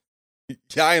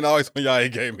 y'all ain't always on y'all A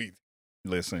game either.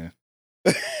 Listen.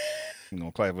 I'm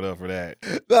gonna clap it up for that.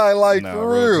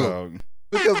 For real.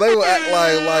 Because they will act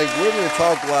like women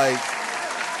talk like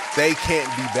they can't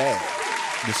be bad.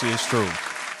 This is true.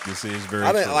 This is very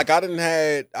true.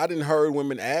 I didn't heard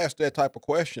women ask that type of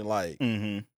question, like,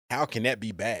 how can that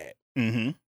be bad?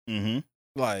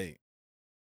 Like,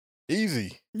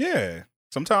 easy. Yeah.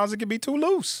 Sometimes it can be too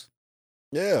loose.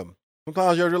 Yeah.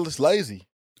 Sometimes you're just lazy.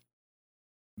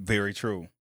 Very true.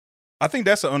 I think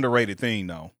that's an underrated thing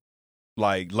though.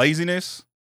 Like laziness.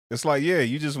 It's like,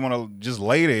 you just want to just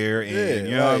lay there and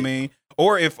you know what I mean?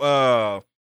 Or if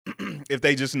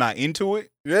they just not into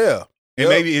it. Yeah. And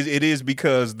maybe it is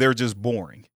because they're just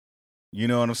boring. You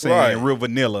know what I'm saying? Right. Real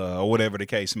vanilla or whatever the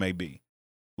case may be.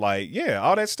 Like,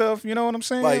 all that stuff, you know what I'm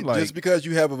saying? Like just because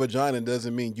you have a vagina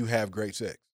doesn't mean you have great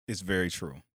sex. It's very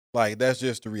true. Like, that's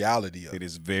just the reality of it. It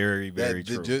is very, very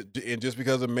true. And just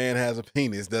because a man has a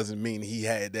penis doesn't mean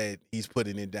he's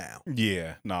putting it down.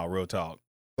 Yeah, no, real talk.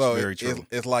 So very true.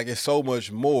 It's like it's so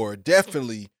much more.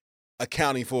 Definitely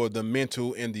accounting for the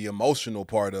mental and the emotional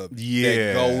part of it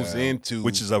that goes into,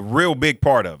 which is a real big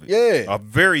part of it. Yeah, a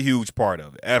very huge part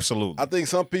of it. Absolutely. I think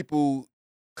some people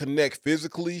connect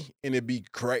physically and it be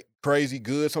crazy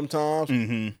good sometimes,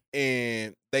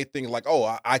 and they think like,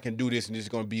 oh, I can do this and it's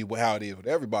going to be how it is with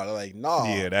everybody. Like, nah.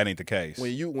 Yeah, that ain't the case.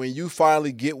 When you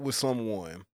finally get with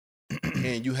someone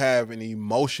and you have an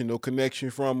emotional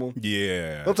connection from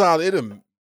them, sometimes it'll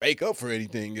make up for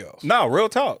anything else. No, real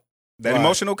talk. That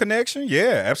emotional connection,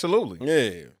 absolutely.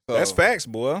 Yeah. So, that's facts,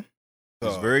 boy.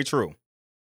 That's very true.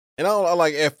 And I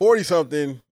like at 40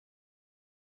 something,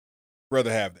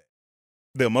 rather have that.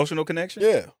 The emotional connection?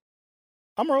 Yeah.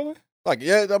 I'm rolling. Like,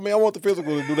 I want the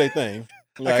physical to do their thing.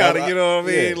 Like, I kind of, you know what I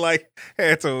mean? Yeah. Like,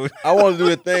 had to. I want to do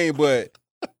the thing, but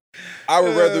I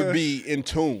would rather be in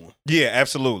tune. Yeah,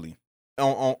 absolutely.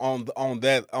 On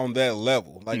that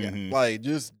level. Like, like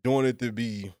just doing it to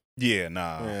be. Yeah,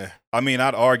 nah. Yeah. I mean,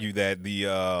 I'd argue that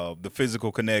the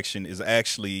physical connection is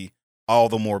actually all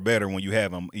the more better when you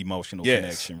have an emotional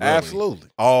connection. Really. Absolutely.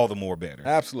 All the more better.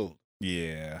 Absolutely.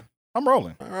 Yeah. I'm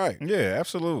rolling. All right. Yeah,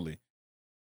 absolutely.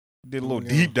 Did a little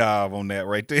deep dive on that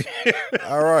right there.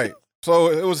 All right.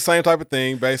 So it was the same type of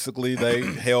thing. Basically, they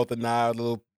held the knife,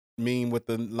 little meme with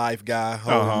the knife guy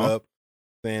holding up,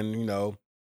 saying,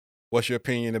 what's your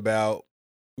opinion about,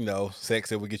 sex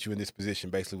that would get you in this position,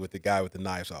 basically with the guy with the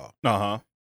knives off.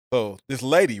 So this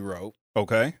lady wrote.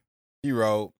 Okay. He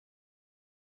wrote,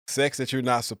 sex that you're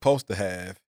not supposed to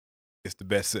have is the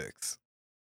best sex.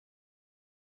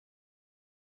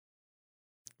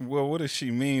 Well, what does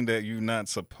she mean that you're not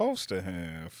supposed to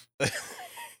have?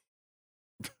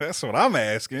 That's what I'm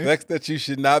asking. Sex that you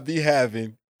should not be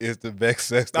having is the best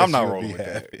sex that I'm not rolling with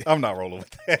that. I'm not rolling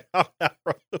with that.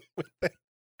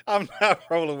 I'm not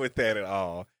rolling with that at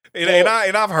all. And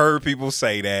I've heard people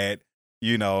say that,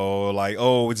 like,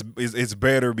 oh, it's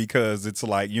better because it's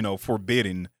like,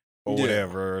 forbidden or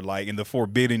whatever. Like, and the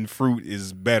forbidden fruit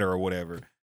is better or whatever.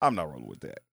 I'm not rolling with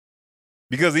that.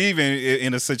 Because even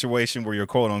in a situation where you're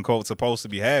quote unquote supposed to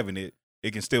be having it,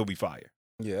 it can still be fire.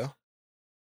 Yeah.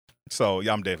 So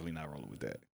yeah, I'm definitely not rolling with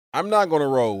that. I'm not going to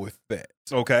roll with that.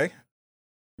 Okay.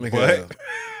 Because,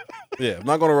 yeah, I'm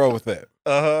not going to roll with that.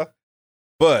 Uh-huh.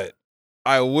 But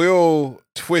I will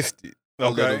twist it a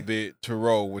Okay. little bit to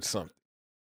roll with something.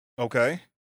 Okay.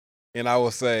 And I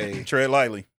will say, Tread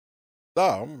lightly. no,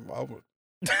 I'm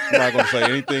not going to say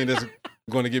anything that's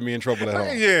going to get me in trouble at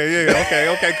all. Yeah.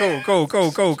 Okay.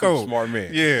 Cool. Smart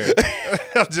man. Yeah.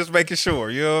 I'm just making sure.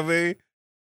 You know what I mean?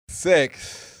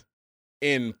 Sex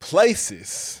in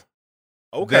places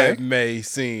Okay. that may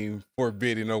seem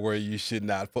forbidden or where you should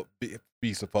not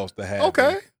be supposed to have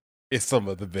Okay. it. It's some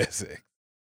of the best sex.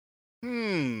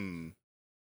 I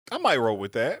might roll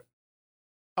with that.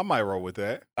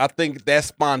 I think that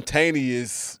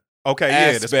spontaneous Okay,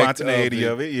 yeah, the aspect spontaneity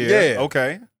of of it. Yeah.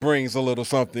 Okay. brings a little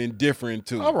something different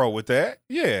to I'll it. roll with that.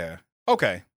 Yeah.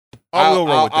 Okay. I will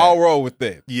roll with that. I'll roll with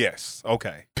that. Yes.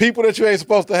 Okay. People that you ain't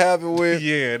supposed to have it with.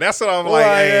 Yeah, that's what I'm like.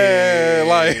 Hey,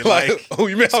 like who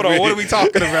you messing hold on, with? what are we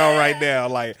talking about right now?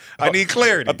 Like, I need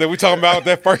clarity. I think we talking about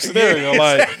that first scenario. Yeah,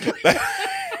 Like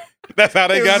that's how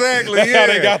they got. Exactly. That's yeah. how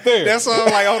they got there. That's why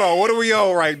I'm like, hold on, what are we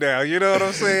on right now? You know what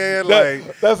I'm saying?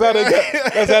 Like, that's how they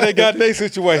got. That's how they got in their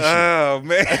situation oh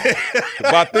man.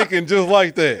 by thinking just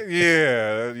like that.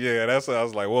 Yeah. That's what I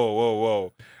was like,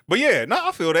 whoa. But yeah, no,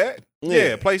 I feel that.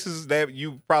 Yeah, places that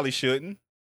you probably shouldn't.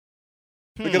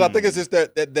 Because I think it's just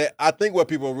that I think what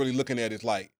people are really looking at is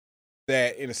like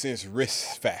that, in a sense,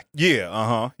 risk factor.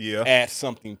 Yeah, yeah. Add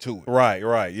something to it.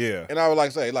 Right, yeah. And I would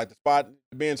like to say, like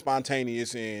being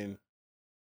spontaneous and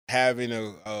having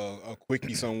a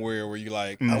quickie somewhere where you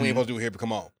like, we ain't supposed to do it here, but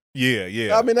come on.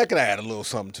 Yeah. I mean, that could add a little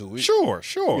something to it. Sure.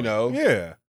 You know?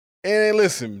 Yeah. And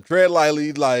listen, tread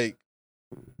lightly, like,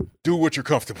 do what you're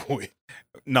comfortable with.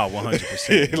 No,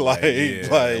 100%. Like,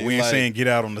 we ain't saying get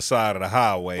out on the side of the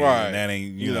highway. Right. And that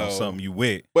ain't, you know, something you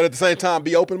with. But at the same time,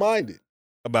 be open-minded.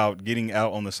 About getting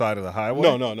out on the side of the highway?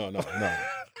 No.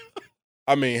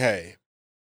 I mean, hey,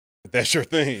 if that's your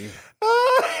thing,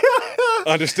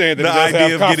 understand that the it does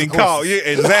idea have of getting caught. consequences.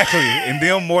 Yeah, exactly. And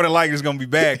then more than likely it's going to be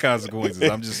bad consequences.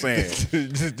 I'm just saying.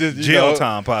 Just, Jail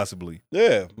time, possibly.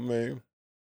 Yeah, I mean,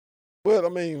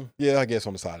 I guess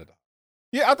on the side of that.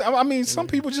 Yeah, I mean, some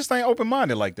people just ain't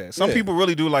open-minded like that. Some people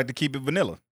really do like to keep it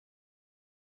vanilla.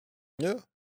 Yeah.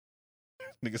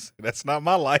 Niggas, that's not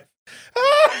my life.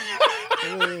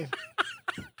 I mean,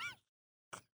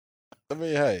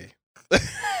 hey.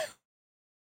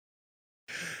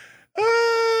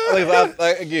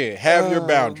 Again, have your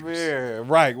boundaries. Man.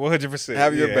 Right, 100%.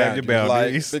 Have your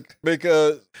boundaries. Like,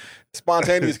 because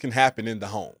spontaneous can happen in the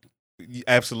home.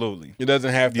 Absolutely. It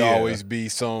doesn't have to always be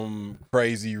some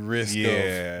crazy risk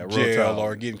of jail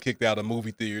or getting kicked out of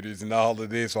movie theaters and all of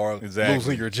this or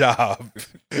losing your job.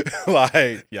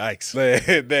 Like, yikes.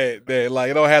 That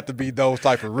like, it don't have to be those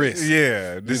type of risks.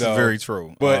 Yeah, this is very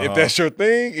true. But if that's your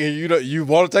thing and you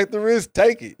want to take the risk,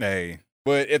 take it. Hey.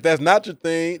 But if that's not your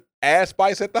thing, add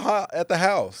spice at the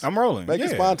house. I'm rolling. Make it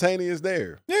spontaneous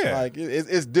there. Yeah. Like,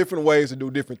 it's different ways to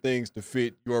do different things to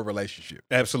fit your relationship.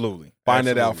 Absolutely. Find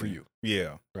it out for you.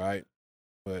 Yeah. Right?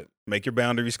 But make your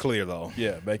boundaries clear, though.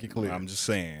 Yeah, make it clear. I'm just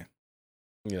saying.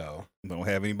 You know. Don't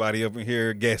have anybody up in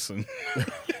here guessing.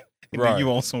 Right. You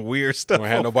want some weird stuff. Don't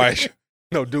have nobody,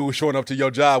 no dude showing up to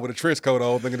your job with a trench coat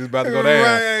on thinking it's about to go down.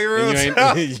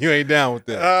 Right, you ain't down with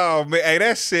that. Oh, man. Hey,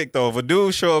 that's sick, though. If a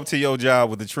dude show up to your job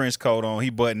with a trench coat on,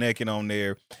 he butt naked on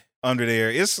there, under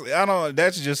there,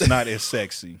 that's just not as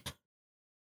sexy.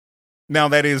 Now,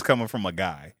 that is coming from a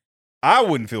guy. I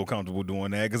wouldn't feel comfortable doing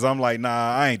that because I'm like,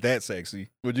 nah, I ain't that sexy.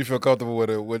 Would you feel comfortable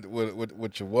with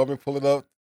your woman pulling up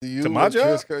to you? To my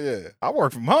job? Yeah. I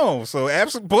work from home, so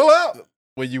absolutely pull up.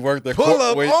 When you work there, pull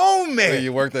up on me. When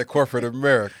you work at corporate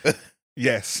America.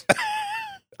 Yes.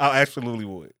 I absolutely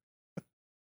would.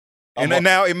 And then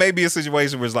now it may be a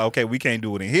situation where it's like, okay, we can't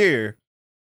do it in here,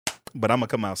 but I'm going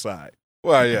to come outside.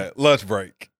 Well, yeah, lunch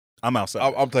break. I'm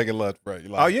outside. I'm taking lunch break.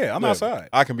 Like, oh, yeah, I'm outside.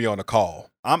 I can be on a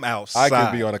call. I'm outside. I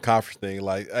can be on a conference thing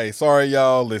like, hey, sorry,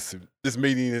 y'all. Listen, this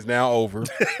meeting is now over.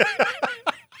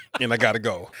 And I got to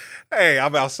go. Hey,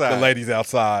 I'm outside. The lady's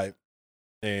outside.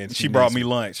 And she brought me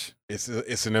lunch. It's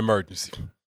an emergency.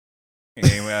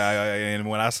 And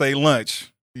when I say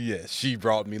lunch. Yes, she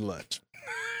brought me lunch.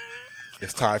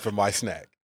 It's time for my snack.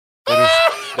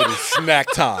 It is snack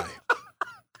time.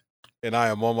 And I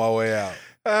am on my way out.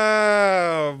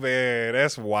 Oh, man,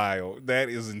 that's wild. That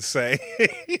is insane.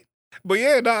 But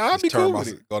yeah, I'll be cool with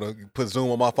it. Gotta put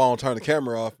Zoom on my phone, turn the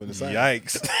camera off, and the same.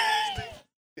 Yikes.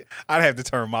 I'd have to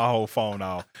turn my whole phone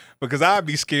off because I'd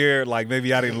be scared. Like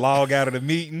maybe I didn't log out of the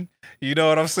meeting. You know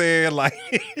what I'm saying? Like,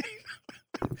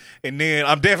 and then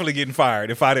I'm definitely getting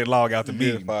fired if I didn't log out the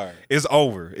meeting. Fired. It's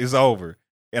over. It's over.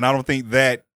 And I don't think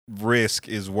that risk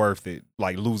is worth it.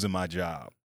 Like losing my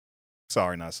job.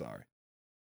 Sorry, not sorry.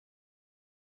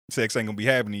 Sex ain't gonna be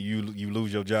happening. You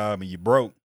lose your job and you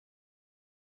broke.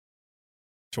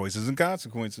 Choices and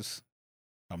consequences.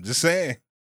 I'm just saying.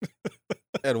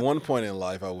 At one point in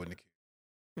life, I wouldn't have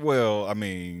cared. Well, I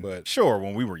mean, But- sure,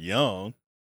 when we were young.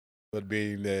 But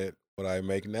being that what I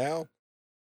make now,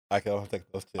 I can't take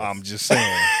those tests. I'm just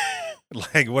saying.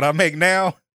 Like what I make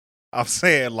now, I'm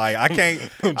saying like I can't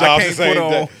Jobs the same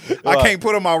day. I can't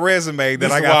put on my resume that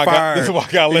This I is got why fired. This is why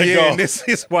I got let yeah, go. and this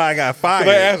is why I got fired.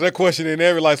 So they ask that question in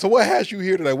every life. So what has you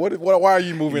here today? Why are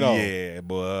you moving on? Yeah,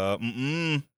 but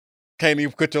Can't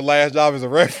even put your last job as a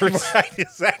reference. right,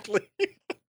 exactly.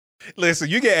 Listen,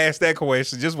 you get asked that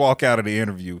question, just walk out of the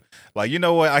interview. Like, you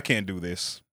know what? I can't do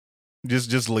this.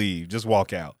 Just leave. Just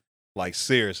walk out. Like,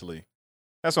 seriously.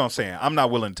 That's what I'm saying. I'm not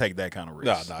willing to take that kind of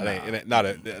risk. No, it ain't not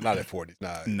at 40s.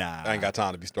 Nah. I ain't got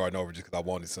time to be starting over just because I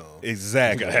wanted some. You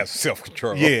Exactly. gotta have some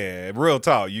self-control. Yeah, real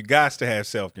talk. You got to have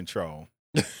self-control.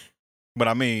 But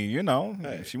I mean, you know,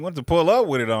 Hey. if she wants to pull up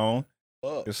with it on,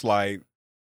 Fuck. it's like,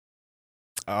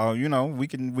 you know, we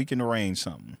can arrange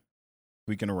something.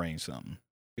 We can arrange something.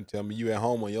 You can tell me you at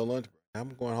home on your lunch break.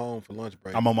 I'm going home for lunch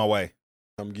break. I'm on my way.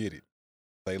 Come get it.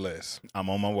 Say less. I'm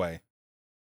on my way.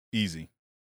 Easy.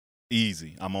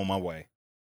 I'm on my way.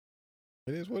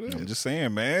 It is what it I'm is. just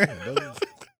saying, man. Yeah, those-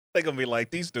 They gonna be like,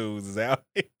 these dudes is out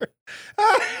here.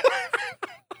 Why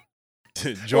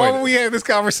Join would us. we have this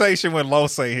conversation when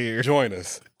Los ain't here? Join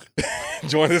us.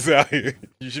 Join us out here.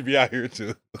 You should be out here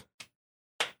too.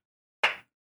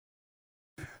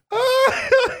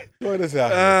 Join us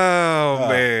out here. Oh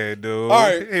man, dude. All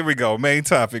right. Here we go. Main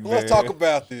topic, man. Let's talk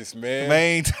about this, man.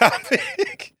 main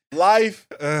topic. Life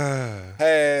Uh,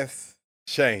 has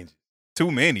changed.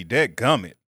 too many. That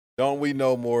gummit. Don't we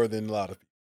know more than a lot of people?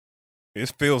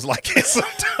 It feels like it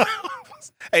sometimes.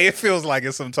 Hey, it feels like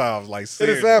it sometimes. Like And the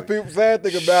seriously. sad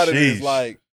thing about it is Sheesh.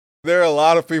 like there are a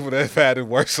lot of people that have had it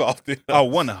worse off than us. Oh,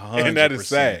 100%. And that is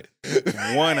sad.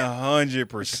 100%.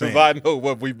 Because I know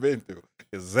what we've been through.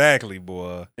 Exactly,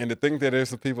 boy. And to think that there's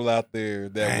some people out there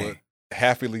that Dang. would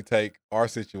happily take our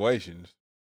situations.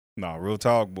 No, real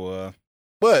talk, boy.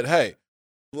 But hey,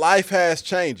 life has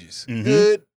changes, Mhm.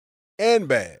 good and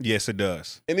bad. Yes, it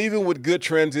does. And even with good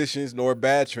transitions nor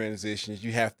bad transitions,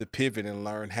 you have to pivot and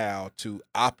learn how to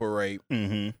operate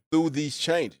Mm-hmm. through these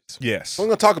changes. Yes. So I'm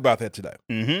going to talk about that today.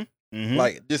 Mm-hmm. Mm-hmm.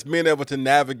 Like just being able to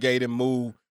navigate and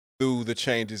move through the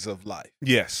changes of life.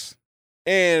 yes.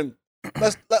 And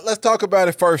let's talk about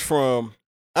it first from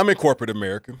I'm in corporate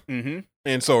America, Mm-hmm.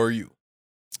 and so are you.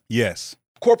 Yes.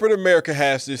 Corporate America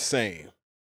has this saying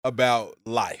about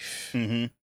life Mm-hmm.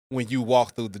 when you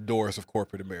walk through the doors of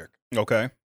corporate America. Okay.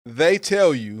 They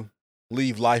tell you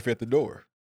leave life at the door.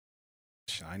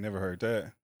 I never heard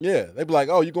that. Yeah, they be like,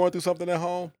 "Oh, you going through something at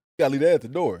home? You gotta leave that at the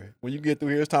door. When you get through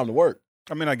here, it's time to work."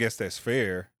 I mean, I guess that's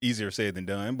fair. Easier said than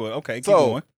done, but okay, keep So-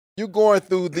 going. You're going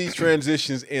through these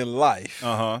transitions in life.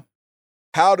 Uh-huh.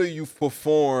 How do you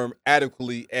perform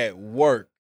adequately at work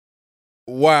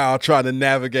while trying to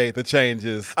navigate the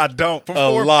changes I don't of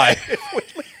perform life?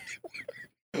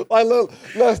 Like,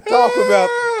 let's talk about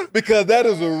because that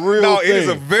is a real No, thing. it is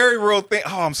a very real thing.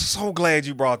 Oh, I'm so glad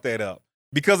you brought that up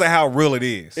because of how real it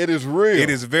is. It is real. It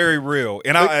is very real,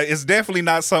 and it's definitely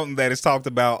not something that is talked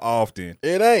about often.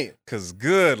 It ain't Cause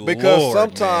good because Lord,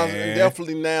 sometimes, man. and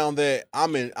definitely now that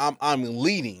I'm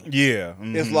leading, yeah,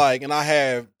 it's mhm. like, and I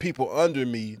have people under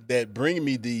me that bring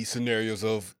me these scenarios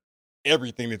of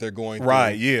everything that they're going through.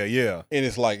 right, yeah, And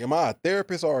it's like, am I a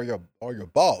therapist or your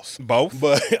boss? both,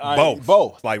 But Both.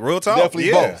 both. like real talk, Definitely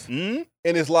yeah. both. Mhm.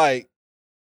 And it's like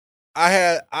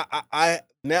I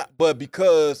now, but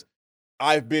because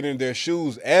I've been in their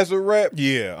shoes as a rep,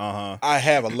 Yeah, uh-huh. I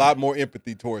have a lot more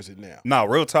empathy towards it now. No,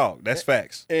 real talk. That's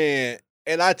facts. And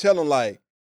I tell them like,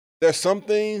 there's some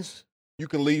things you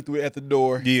can leave through at the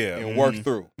door Yeah, and work mhm.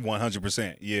 through.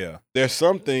 100%. Yeah. There's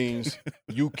some things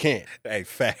you can't, Hey,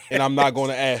 fact. and I'm not going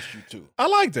to ask you to. I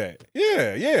like that.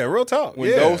 Yeah, real talk. When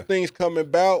yeah. those things come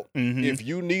about, Mhm. if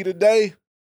you need a day,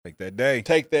 Take that day.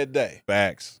 take that day.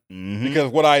 Facts. Mm-hmm.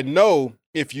 Because what I know,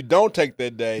 if you don't take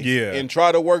that day Yeah. and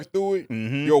try to work through it,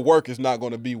 Mhm. your work is not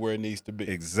going to be where it needs to be.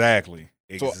 Exactly.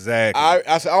 So, Exactly.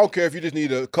 I said, I don't care if you just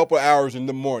need a couple hours in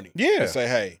the morning. Yeah. To say,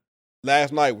 hey,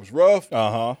 last night was rough.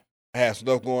 Uh-huh. I had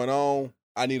stuff going on.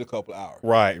 I need a couple hours.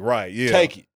 Right. Yeah.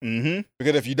 Take it. Mm-hmm.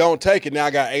 Because if you don't take it, now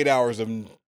I got 8 hours of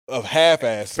of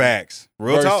half-assing Facts.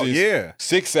 Real talk. versus Yeah.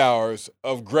 6 hours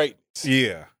of greatness.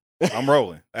 Yeah. I'm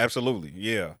rolling. Absolutely.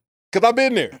 Yeah. Because I've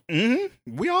been there.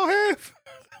 We all have.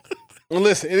 And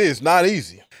listen, it is not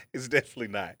easy. It's definitely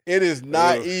not. It is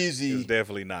not Ugh, easy It's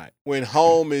definitely not. when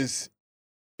home is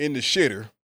in the shitter.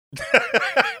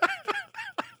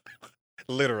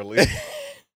 Literally.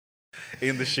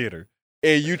 In the shitter.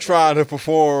 And you trying to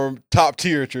perform top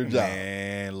tier at your job.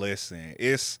 Man, listen.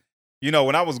 It's,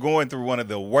 when I was going through one of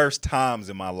the worst times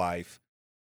in my life,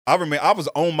 I remember I was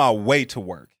on my way to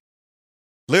work.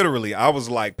 Literally, I was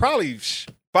like probably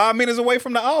 5 minutes away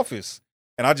from the office.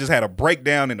 And I just had a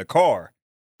breakdown in the car.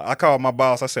 I called my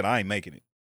boss. I said, I ain't making it.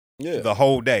 Yeah. The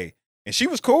whole day. And she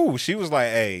was cool. She was like,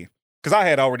 hey, because I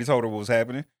had already told her what was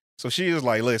happening. So she was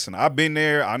like, listen, I've been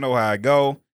there. I know how I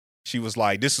go. She was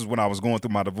like, this is when I was going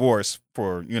through my divorce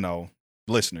for,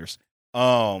 listeners.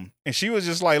 And she was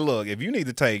just like, look, if you need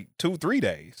to take 2-3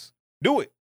 days, do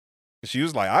it. She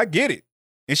was like, I get it.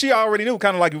 And she already knew,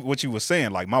 kind of like what you were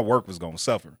saying, like my work was going to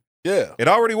suffer. Yeah. It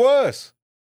already was.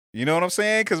 You know what I'm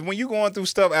saying? Because when you're going through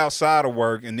stuff outside of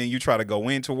work and then you try to go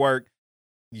into work,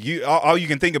 all you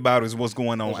can think about is what's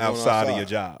going on outside of your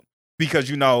job. Because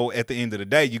at the end of the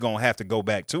day, you're going to have to go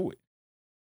back to it.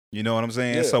 You know what I'm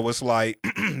saying? Yeah. So it's like,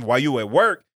 while you at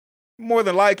work, more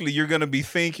than likely you're going to be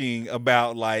thinking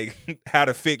about like how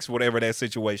to fix whatever that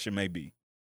situation may be.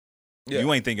 Yeah.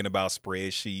 You ain't thinking about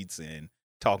spreadsheets and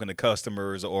talking to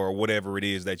customers or whatever it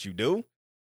is that you do.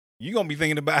 You're going to be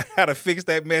thinking about how to fix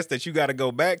that mess that you got to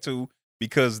go back to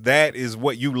because that is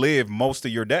what you live most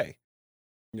of your day.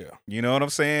 Yeah. You know what I'm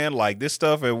saying? Like this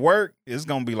stuff at work is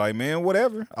going to be like, man,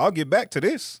 whatever. I'll get back to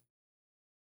this.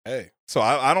 Hey. So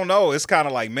I don't know. It's kind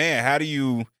of like, man, how do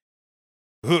you...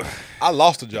 I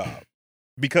lost a job.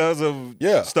 Because of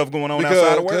stuff going on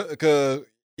outside of work? Because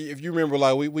if you remember,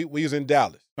 like, we was in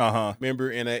Dallas. Uh-huh. Remember,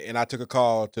 and I took a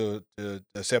call to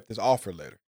accept this offer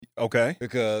letter. Okay.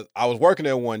 Because I was working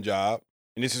at one job,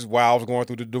 and this is while I was going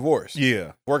through the divorce.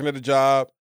 Yeah. Working at the job,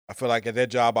 I feel like at that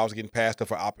job I was getting passed up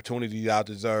for opportunities I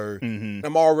deserved. Mm-hmm.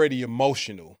 I'm already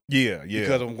emotional. Yeah.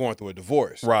 Because I'm going through a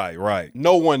divorce. Right.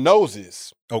 No one knows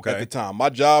this at the Okay. time. My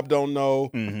job don't know.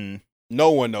 Mm-hmm.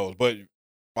 No one knows, but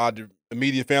my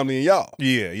immediate family and y'all.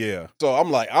 Yeah. So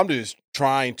I'm like, I'm just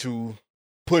trying to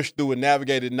push through and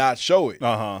navigate it and not show it.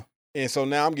 Uh-huh. And so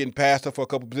now I'm getting passed up for a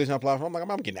couple positions I applied for. I'm like,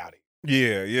 I'm getting out of here.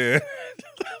 Yeah.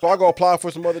 So I go apply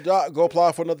for some other job, go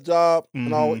apply for another job,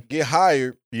 and I'll get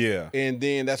hired. Yeah. And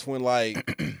then that's when like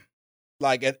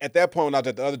at that point when I was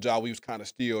at the other job, we was kind of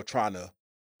still trying to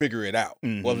figure it out.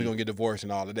 Was we gonna get divorced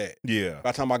and all of that? Yeah.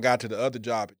 By the time I got to the other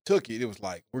job and took it, it was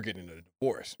like, we're getting a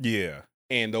divorce. Yeah.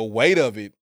 And the weight of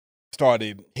it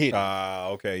started hitting.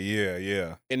 Okay.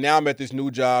 Yeah. And now I'm at this new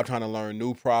job trying to learn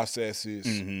new processes.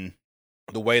 Mm-hmm.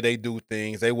 The way they do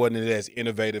things. They wasn't as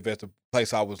innovative as the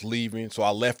place I was leaving. So I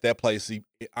left that place,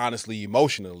 honestly,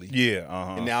 emotionally. Yeah.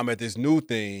 Uh-huh. And now I'm at this new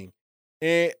thing.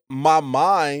 And my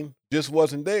mind just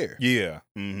wasn't there. Yeah.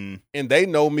 Mm-hmm. And they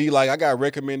know me. Like, I got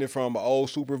recommended from an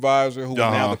old supervisor who was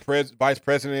now the vice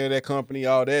president of that company,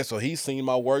 all that. So he's seen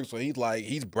my work. So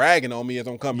he's bragging on me as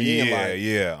I'm coming in.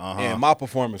 Yeah. Uh-huh. And my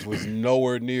performance was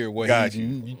nowhere near what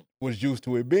he was used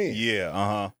to it being. Yeah.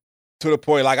 Uh-huh. To the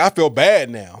point, like, I feel bad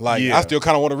now. Like, Yeah. I still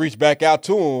kind of want to reach back out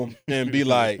to him and be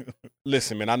like,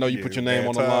 listen, man, I know you put your name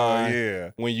on the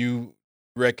line when you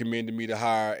recommended me to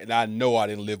hire, and I know I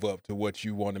didn't live up to what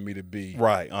you wanted me to be.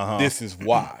 Right. Uh-huh. This is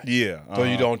why. Yeah. Uh-huh. So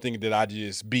you don't think that I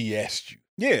just BS'd you.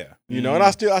 Yeah. You know, and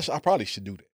I probably should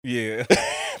do that. Yeah.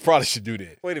 Probably should do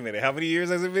that. Wait a minute. How many years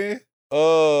has it been?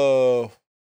 What?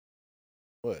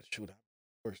 Shoot.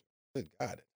 Good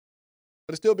God.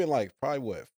 But it's still been like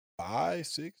probably 5,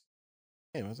 6?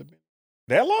 Damn, has it been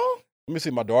that long? Let me see.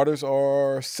 My daughters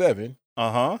are 7.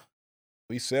 Uh-huh.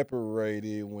 We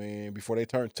separated before they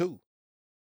turned 2.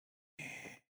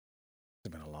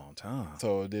 It's been a long time.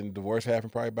 So then divorce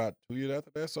happened probably about 2 years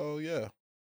after that. So yeah.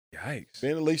 Yikes.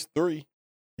 Been at least 3.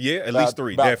 Yeah, at least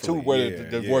 3, about definitely. 2 where the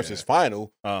divorce is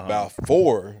final. Uh-huh. About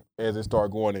 4 as it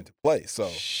started going into place. So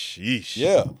sheesh.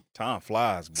 yeah. Time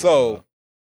flies, boy. So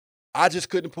I just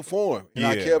couldn't perform. And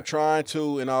I Yeah. kept trying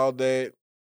to and all that.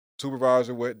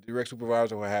 Direct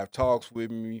supervisor would have talks with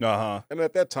me. Uh-huh. And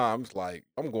at that time, it's like,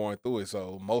 I'm going through it.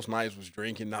 So most nights was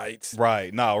drinking nights.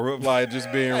 Right. No, Like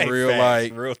just being Hey, real,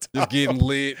 facts, like real just getting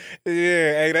lit. Yeah,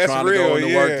 hey, that's trying real. to go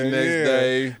into work the next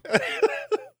day.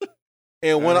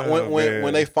 And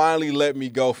when they finally let me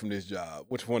go from this job,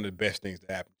 which was one of the best things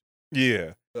that happened,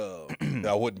 Yeah.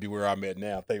 I wouldn't be where I'm at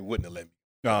now if they wouldn't have let me.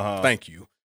 Uh-huh. Thank you.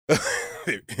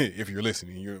 If you're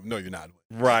listening, you're not.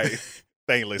 Right.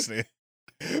 They ain't listening.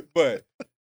 But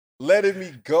letting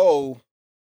me go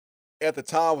at the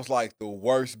time was like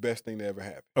the best thing that ever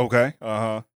happened. Okay.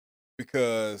 Uh-huh.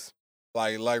 Because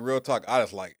like real talk, I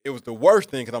just like it was the worst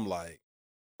thing because I'm like,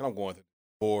 I'm going through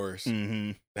divorce.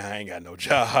 Mm-hmm. I ain't got no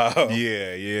job.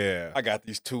 Yeah. I got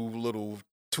these 2 little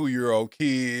 2-year-old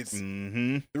kids,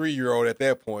 Mm-hmm. 3-year-old at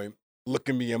that point,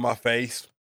 looking me in my face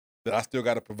that I still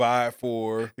got to provide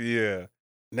for. Yeah.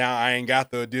 Now I ain't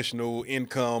got the additional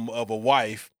income of a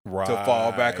wife Right. to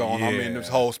fall back on. I'm in this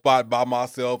whole spot by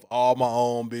myself, all my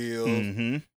own bills.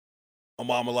 Mm-hmm. My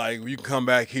mama like, you can come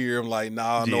back here. I'm like,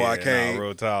 nah, no, I can't. Nah,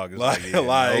 real talk. It's Nope.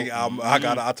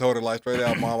 I told her like straight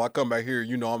out, Mom, I come back here,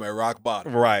 you know I'm at rock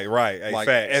bottom. Right. Hey, like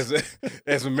facts.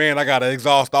 as a man, I gotta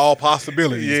exhaust all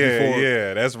possibilities.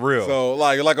 Yeah, that's real. So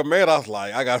like a man, I was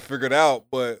like, I gotta figure it out.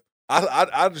 But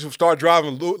I just start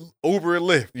driving Uber and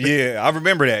Lyft. Yeah, I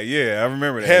remember that. Yeah, I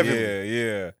remember that. Heavily.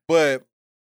 Yeah. But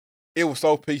it was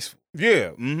so peaceful.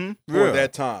 Yeah. Mm-hmm. For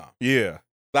that time. Yeah.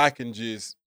 I can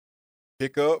just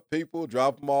pick up people,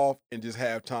 drop them off, and just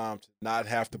have time to not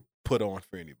have to put on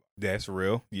for anybody. That's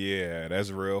real. Yeah, that's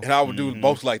real. And I would do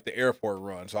most like the airport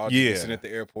run. So I would just sit at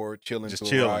the airport, chilling. Just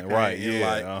chilling, right.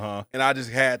 And, and I just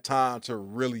had time to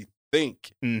really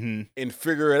think and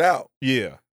figure it out.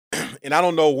 Yeah. And I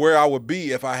don't know where I would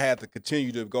be if I had to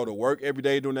continue to go to work every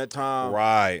day during that time.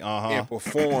 Right. And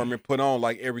perform and put on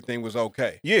like everything was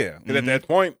okay. Yeah. Because at that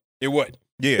point, it wasn't.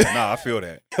 Yeah, I feel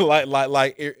that.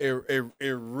 it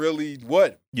really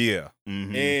wasn't. Yeah.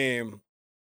 And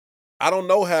I don't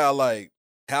know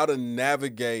how to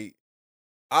navigate.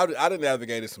 I done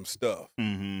navigated some stuff.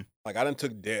 Like I done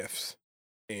took deaths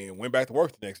and went back to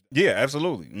work the next day. Yeah,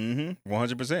 absolutely.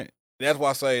 100%. That's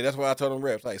why I told them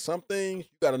reps, like some things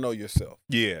you got to know yourself.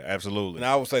 Yeah, absolutely. And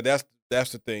I would say that's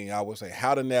the thing. I would say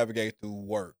how to navigate through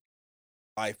work,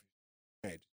 life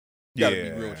changes. You got to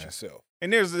be real with yourself.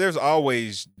 And there's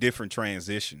always different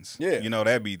transitions. Yeah. You know,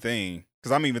 that'd be the thing.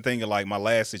 Because I'm even thinking like my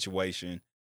last situation,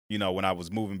 you know, when I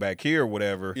was moving back here or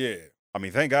whatever. Yeah. I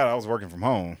mean, thank God I was working from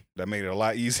home. That made it a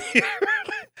lot easier.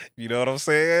 You know what I'm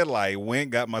saying? Like went,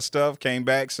 got my stuff, came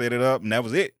back, set it up, and that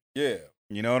was it. Yeah.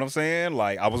 You know what I'm saying?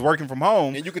 Like I was working from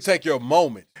home. And you could take your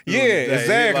moment. Yeah,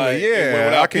 exactly. Like, yeah.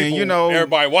 without I can, people, you know.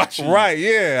 everybody watching. Right,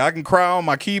 yeah. I can cry on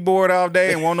my keyboard all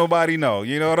day and won't nobody know.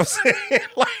 You know what I'm saying?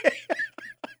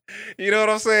 You know what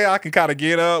I'm saying? I can kind of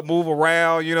get up, move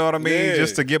around, you know what I mean?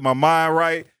 Just to get my mind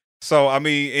right. So, I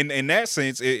mean, in that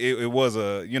sense, it was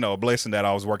a blessing that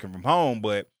I was working from home,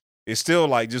 but it's still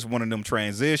like just one of them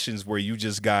transitions where you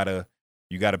just gotta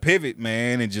pivot,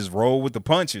 man, and just roll with the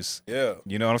punches. Yeah.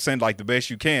 You know what I'm saying? Like the best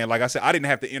you can. Like I said, I didn't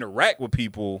have to interact with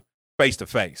people face to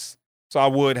face. So I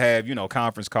would have,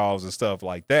 conference calls and stuff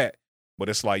like that. But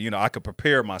it's like, I could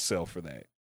prepare myself for that.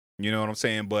 You know what I'm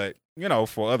saying? But,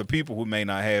 for other people who may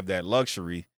not have that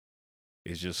luxury,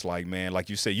 it's just like, man,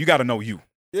 like you said, you got to know you.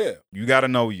 Yeah. You got to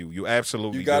know you. You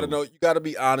absolutely You got to know. You got to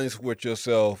be honest with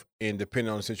yourself and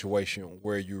depending on the situation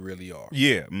where you really are.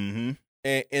 Yeah.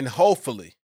 And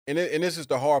hopefully, and this is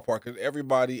the hard part because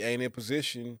everybody ain't in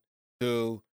position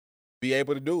to be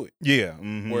able to do it. Yeah.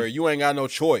 Where you ain't got no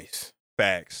choice.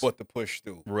 Facts. But to push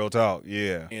through. Real talk,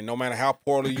 yeah. And no matter how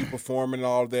poorly you performing and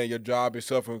all that, your job is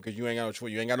suffering because you ain't got no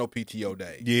choice. You ain't got no PTO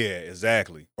day. Yeah,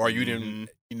 exactly. Or you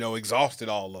didn't, exhausted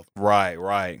all of them.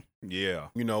 Right. Yeah.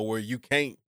 Where you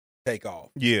can't take off.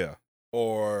 Yeah.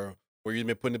 Or where you've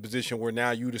been put in a position where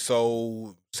now you the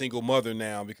sole single mother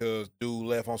now because dude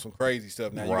left on some crazy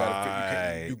stuff. Now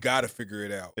you gotta figure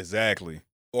it out. Exactly.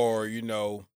 Or,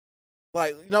 the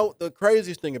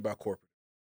craziest thing about corporate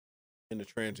in the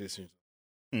transitions.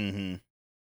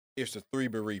 It's the 3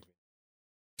 bereavement.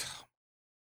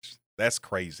 That's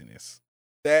craziness.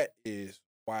 That is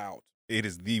wild. It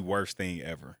is the worst thing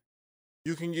ever.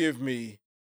 You can give me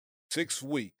 6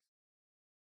 weeks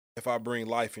if I bring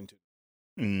life into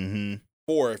it.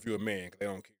 4 if you're a man, because they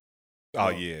don't care. Oh,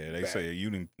 yeah. They say you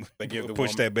didn't push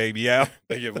woman, that baby out.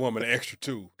 They give a woman an extra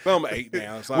 2. Some 8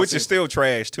 now. Which is still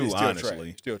trash, too,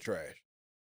 honestly. Still trash.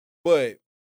 But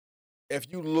if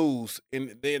you lose,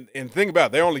 and think about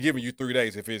it, they're only giving you 3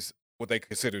 days if it's what they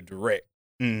consider direct.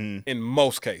 In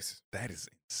most cases. That is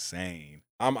insane.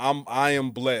 I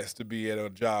am blessed to be at a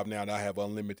job now that I have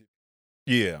unlimited.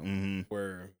 Yeah.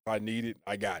 Where if I need it,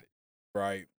 I got it.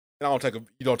 Right.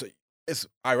 And it's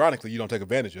ironically you don't take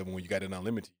advantage of it when you got it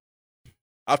unlimited.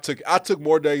 I took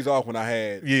more days off when I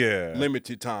had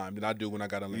limited time than I do when I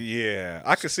got unlimited. Yeah.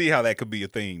 I could see how that could be a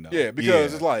thing though. Yeah,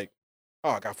 because it's like,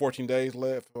 I got 14 days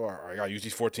left, or I got to use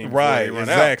these 14 before right, they run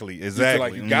exactly. out. You feel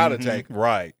like you got to take them.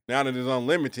 Right. Now that it's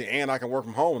unlimited and I can work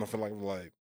from home, and I feel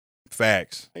like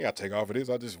facts. I ain't got to take off of this.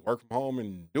 I just work from home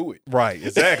and do it. Right,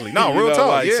 exactly. No, real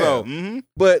talk. Yeah. So,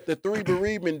 but the 3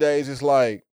 bereavement days is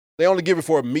like, they only give it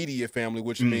for immediate family,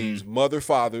 which Mhm. means mother,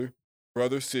 father,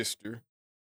 brother, sister,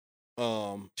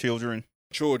 Children.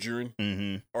 children,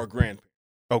 Mm-hmm. or grandparents.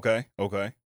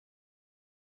 Okay.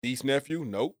 Niece, nephew,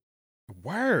 nope.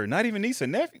 Word. Not even niece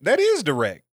and nephew. That is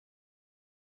direct.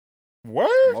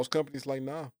 Word. Most companies like,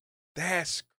 nah.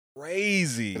 That's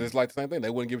crazy. 'Cause it's like the same thing. They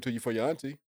wouldn't give it to you for your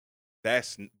auntie.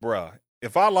 That's bruh.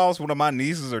 If I lost one of my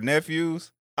nieces or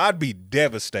nephews, I'd be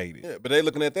devastated. Yeah, but they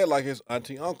looking at that like it's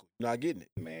auntie, uncle. You're not getting it.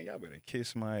 Man, y'all better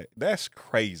kiss my. That's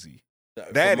crazy.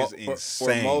 For That is For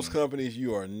insane. most companies,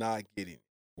 you are not getting it.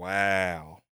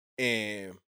 Wow.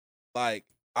 And like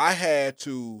I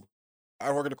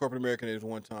worked at a corporate American at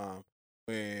one time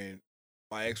when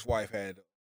my ex-wife had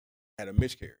a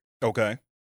miscarriage. Okay.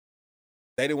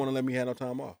 They didn't want to let me have no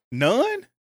time off. None?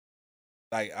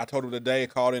 Like I told them the day,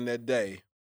 called in that day,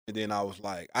 and then I was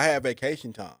like, I had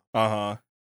vacation time. Uh-huh.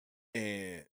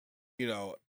 And, you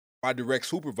know, my direct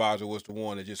supervisor was the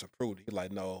one that just approved it. He's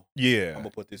like, no, Yeah. I'm going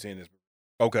to put this in as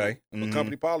Okay. The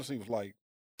company policy was like,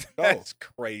 no. That's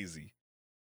crazy.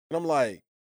 And I'm like,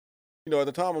 you know, at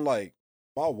the time, I'm like,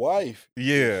 my wife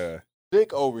Yeah. is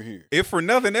sick over here. If for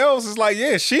nothing else, it's like,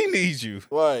 yeah, she needs you.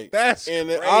 Like, That's and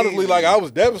crazy. honestly, like, I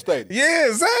was devastated. Yeah,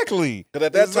 exactly. Because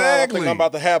at that time, I think I'm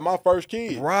about to have my first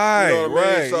kid. Right, You know what I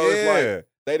mean? right. So yeah. it's like,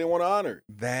 they didn't want to honor it.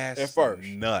 That's at first.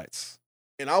 nuts.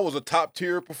 And I was a top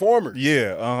tier performer.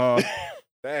 Yeah, uh-huh.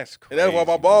 That's crazy. And that's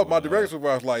why my director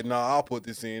supervisor was like, nah, I'll put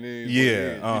this in. It is what it Yeah,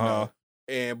 is, you uh-huh. know?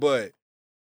 And but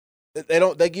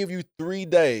they give you 3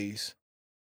 days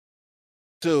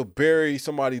to bury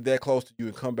somebody that close to you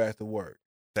and come back to work.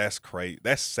 That's crazy.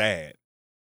 That's sad.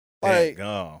 Like,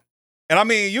 Dadgum. And I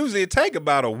mean, usually it take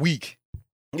about a week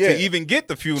yeah. to even get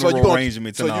the funeral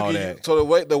arrangements and all that. So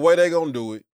the way they're gonna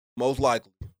do it, most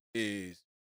likely, is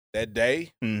that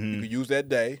day. Mhm. You can use that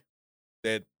day,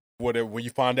 that whatever when you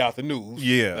find out the news.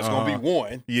 Yeah, That's gonna be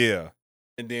one. Yeah.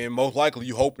 And then most likely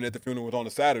you hoping that the funeral was on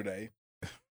a Saturday.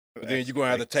 But then you're gonna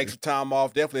have to take some time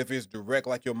off, definitely if it's direct,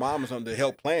 like your mom or something, to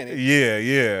help plan it.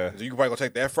 Yeah. So you can probably go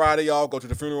take that Friday off, go to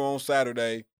the funeral on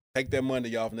Saturday, take that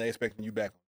Monday off, and they expecting you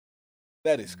back.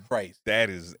 That is crazy. That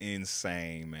is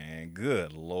insane, man.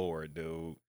 Good Lord,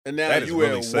 dude. And now That is you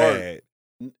really at sad.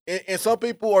 work. And some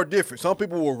people are different. Some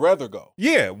people would rather go.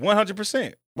 Yeah,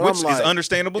 100%. But Which I'm like, is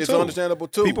understandable It's too. understandable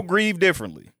too. People grieve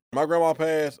differently. My grandma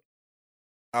passed.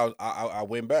 I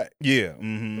went back. Yeah. It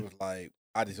Mm-hmm. was like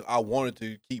I wanted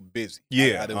to keep busy.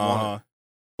 Yeah. I didn't want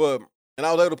to. And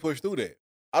I was able to push through that.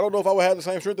 I don't know if I would have the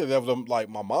same strength if that was like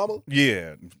my mama.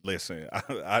 Yeah. Listen,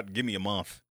 I'd give me a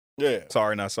month. Yeah.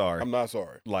 Sorry, not sorry. I'm not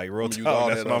sorry. Like real I'm gonna use talk. all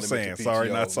That's that what I'm on saying. Mr. Sorry,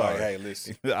 PTO. not sorry. Like, hey,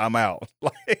 listen. I'm out.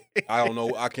 Like, I don't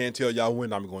know. I can't tell y'all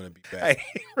when I'm going to be back.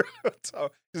 hey, real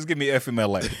talk. Just give me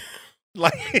FMLA.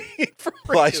 Like, for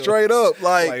Like real. straight up.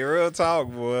 Like real talk,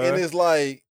 boy. and it's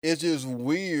like it's just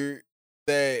weird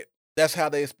that that's how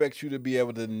they expect you to be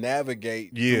able to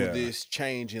navigate Yeah. through this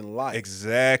change in life.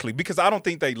 Exactly. Because I don't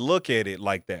think they look at it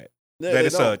like that. Yeah, That they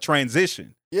it's a don't.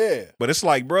 transition. Yeah. But it's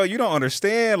like, bro, you don't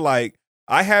understand. Like,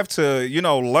 I have to,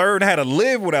 learn how to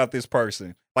live without this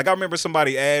person. Like, I remember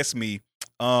somebody asked me,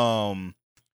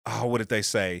 what did they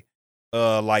say?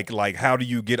 Like, how do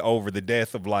you get over the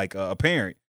death of like a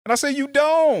parent? And I said, you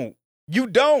don't. You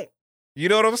don't. You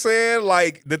know what I'm saying?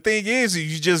 Like, the thing is,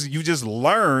 you just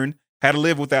learn how to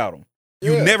live without them.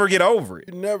 You Yeah. never get over it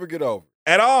You never get over it.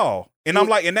 at all. And Yeah. I'm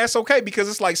like, and that's okay because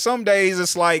it's like some days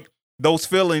it's like those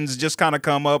feelings just kind of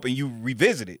come up and you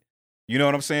revisit it. You know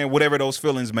what I'm saying? Whatever those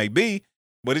feelings may be.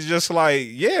 But it's just like,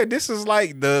 yeah, this is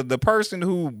like the person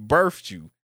who birthed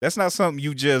you. That's not something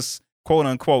you just quote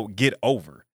unquote get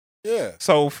over. Yeah.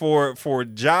 So for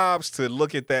jobs to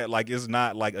look at that like it's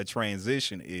not like a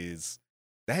transition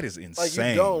that is insane. Like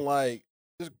you don't like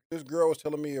this girl was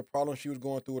telling me a problem she was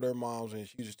going through with her mom's, and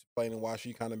she was just explaining why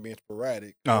she kind of being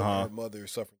sporadic. Uh-huh. Her mother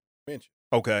is suffering from dementia,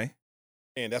 Okay.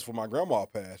 and that's when my grandma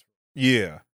passed.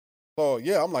 Yeah. So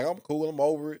yeah, I'm like, I'm cool, I'm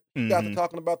over it. Got to Mhm.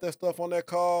 talking about that stuff on that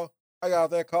call. I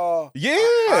got that call. Yeah.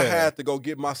 I had to go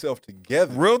get myself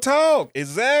together. Real talk.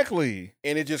 Exactly.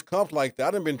 And it just comes like that.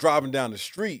 I done been driving down the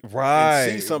street Right.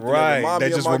 and see something right. that remind me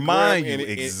That of just my remind you.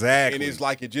 grandma, and Exactly. And it's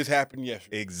like it just happened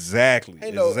yesterday. Exactly.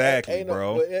 Exactly,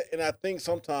 bro. And I think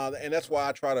sometimes, and that's why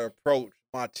I try to approach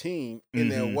my team in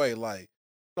that Mhm. way. Like,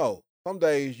 no, some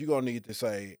days you're going to need to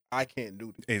say, I can't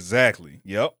do this. Exactly.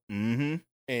 Yep. Mm-hmm.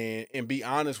 And be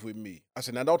honest with me. I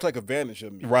said, now don't take advantage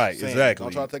of me. Right, Saying, exactly.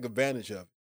 Don't try to take advantage of it.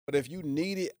 But if you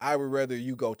need it, I would rather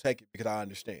you go take it because I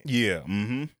understand. Yeah.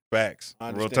 Mm-hmm. Facts.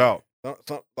 I Real understand.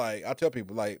 talk. Like, I tell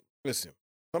people, like, listen,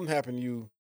 something happened to you,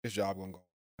 this job going to go.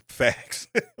 Facts.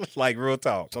 Like real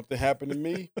talk. Something happened to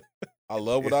me. I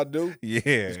love what I do. Yeah.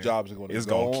 This job's going to It's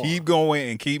go gonna on. keep going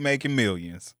and keep making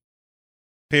millions.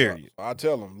 Period. So I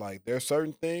tell them, like, there's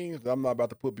certain things that I'm not about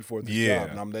to put before this job,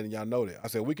 and I'm letting y'all know that. I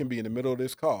said, we can be in the middle of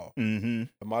this call. Mm-hmm.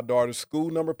 If my daughter's school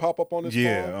number pop up on this phone,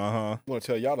 I'm going to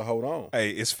tell y'all to hold on.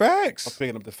 Hey, it's facts. I'm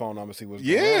picking up the phone. I'm going to see what's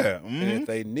going on. Mm-hmm. And if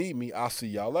they need me, I'll see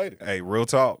y'all later. Hey, real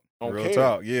talk. Real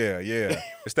talk. Yeah.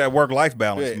 It's that work-life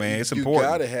balance, man. It's important. You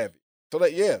got to have it.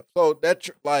 So that,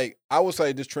 I would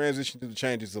say this transition to the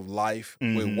changes of life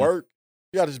with work,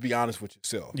 you got to just be honest with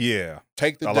yourself. Yeah.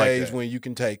 Take the days when you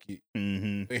can take it,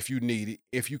 if you need it,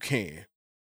 if you can.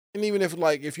 And even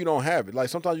if you don't have it, like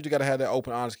sometimes you just got to have that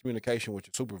open, honest communication with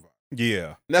your supervisor. Yeah.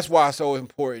 And that's why it's so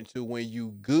important to, when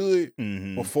you good,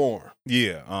 perform.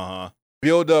 Yeah.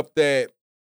 Build up that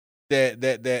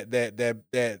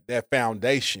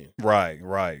foundation.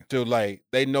 Right. So like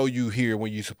they know you here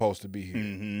when you're supposed to be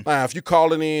here. Now, if you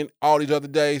calling in all these other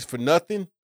days for nothing,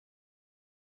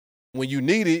 when you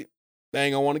need it, they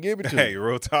ain't gonna want to give it to you. Hey,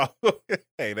 real talk.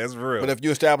 Hey, that's real. But if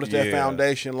you establish that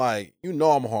foundation, like, you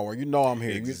know I'm hard work, you know I'm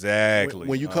here. Exactly.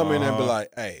 When you come in and be like,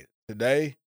 hey,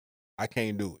 today I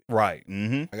can't do it. Right.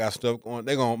 I got stuff going.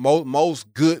 They're gonna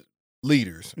most good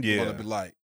leaders gonna be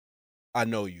like, I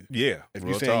know you. Yeah. If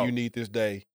you're saying you need this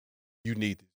day, you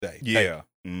need this day. Yeah.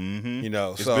 You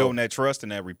know, it's building that trust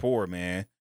and that rapport, man,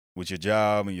 with your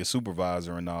job and your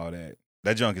supervisor and all that.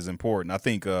 That junk is important. I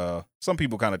think some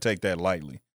people kind of take that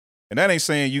lightly. And that ain't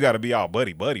saying you got to be all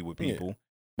buddy-buddy with people,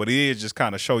 but it is just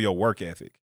kind of show your work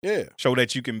ethic. Yeah. Show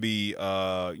that you can be,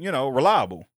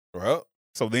 reliable. Right.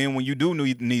 So then when you do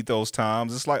need those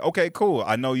times, it's like, okay, cool.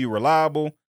 I know you're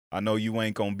reliable. I know you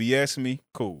ain't going to BS me.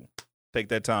 Cool. Take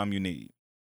that time you need.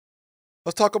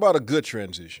 Let's talk about a good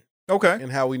transition. Okay. And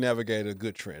how we navigate a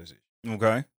good transition.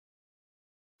 Okay.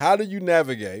 How do you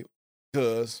navigate?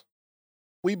 Because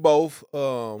we both,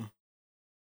 I'm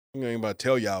not even about to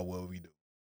tell y'all what we do.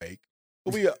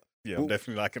 But I'm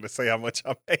definitely not going to say how much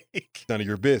I make. None of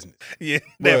your business. Yeah,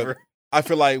 never. I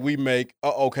feel like we make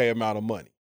an okay amount of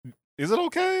money. Is it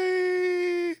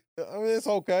okay? I mean, it's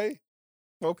okay.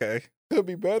 Okay. Could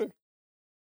be better.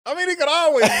 I mean, it could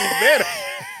always be better.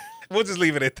 We'll just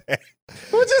leave it at that.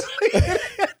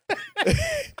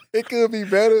 It could be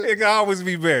better. It could always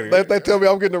be better. If they tell me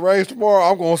I'm getting a raise tomorrow,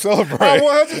 I'm going to celebrate.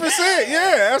 100%.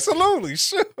 Yeah, absolutely.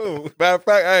 Shoot. Matter of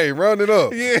fact, hey, run it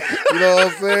up. Yeah. You know what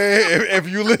I'm saying? If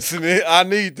you listening, I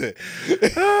need that.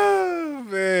 Oh,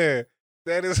 man.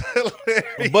 That is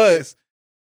hilarious. But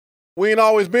we ain't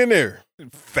always been there.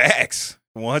 Facts.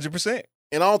 100%.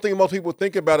 And I don't think most people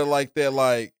think about it like that.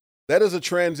 Like, that is a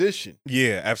transition.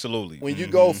 Yeah, absolutely. When you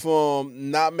go from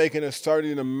not making a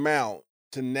certain amount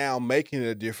to now making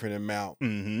a different amount,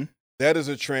 that is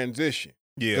a transition.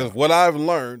 Yeah. Because what I've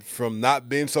learned from not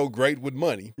being so great with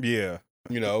money,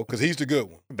 because he's the good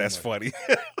one. That's funny.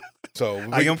 So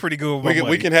I am pretty good with my money.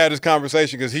 We can have this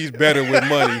conversation because he's better with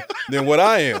money than what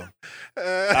I am.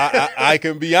 I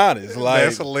can be honest. Like,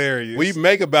 that's hilarious. We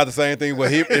make about the same thing,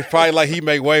 but it's probably like he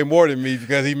make way more than me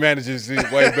because he manages it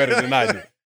way better than I do.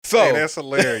 So hey, that's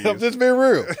hilarious. I'm just being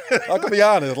real. I can be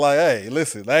honest. Like, hey,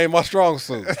 listen, that ain't my strong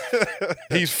suit.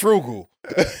 He's frugal.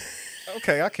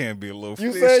 Okay, I can be a little.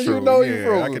 You said you know you're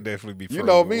frugal. I could definitely be frugal. You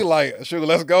know me, like, sugar,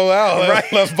 let's go out. Right.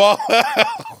 Let's ball out.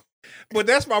 But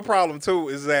that's my problem too,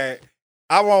 is that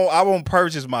I won't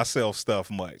purchase myself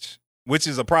stuff much, which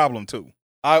is a problem too.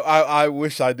 I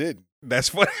wish I didn't.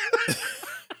 That's what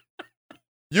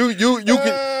you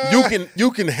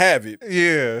can have it.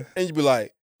 Yeah. And you be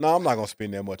like, no, I'm not gonna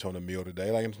spend that much on a meal today.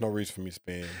 Like, there's no reason for me to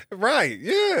spend. Right,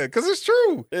 yeah, because it's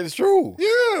true. It's true.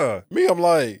 Yeah. Me, I'm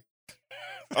like,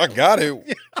 I got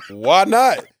it. Why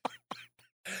not?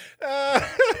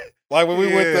 Like when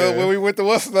we went to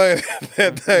what's the name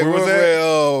that day? Where was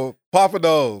that? Papa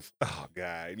Do's. Oh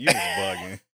God, you was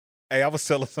bugging. Hey, I was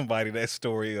telling somebody that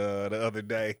story the other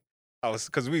day.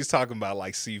 Because we was talking about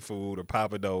like seafood or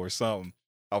Papa Dough or something.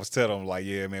 I was telling them like,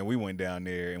 yeah, man, we went down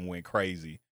there and went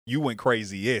crazy. You went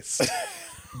crazy, yes.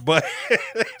 But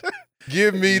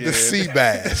give me the sea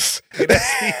bass. That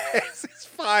sea bass is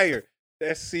fire.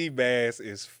 That sea bass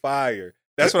is fire.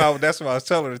 That's what I was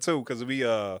telling her too. Because we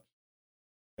am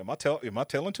I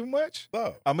telling too much?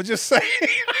 No. I'ma just say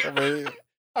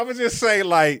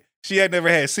like she had never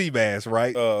had sea bass,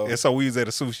 right? And so we was at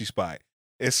a sushi spot.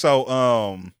 And so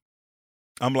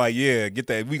I'm like, yeah, get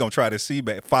that. We gonna try this sea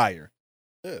bass fire.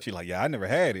 Yeah. She like, yeah, I never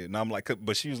had it. And I'm like,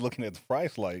 but she was looking at the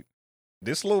price like,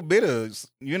 this little bit of,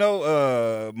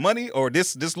 money or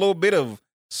this little bit of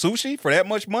sushi for that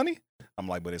much money? I'm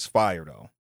like, but it's fire though.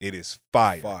 It is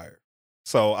fire. Fire.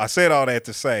 So I said all that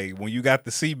to say, when you got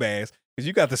the sea bass, because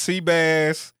you got the sea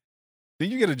bass,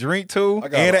 Did you get a drink too? I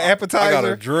got And an a- appetizer? I got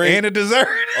a drink. And a dessert?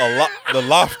 The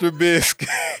lobster bisque,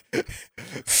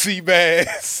 sea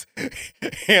bass,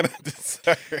 and a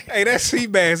dessert. Hey, that sea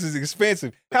bass is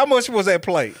expensive. How much was that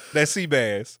plate? That sea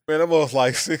bass? Man, that was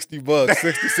like $60, $60,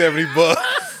 $70.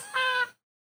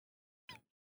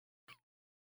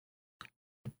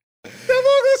 That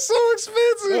mug is so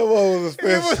expensive. That was It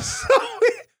expensive. was so,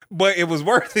 but it was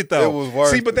worth it though. It was worth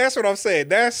See, it. but that's what I'm saying.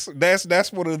 That's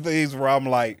one of the things where I'm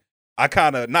like, I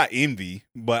kind of not envy,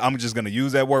 but I'm just gonna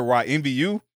use that word where I envy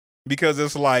you because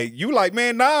it's like you like,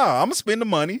 man, nah, I'm gonna spend the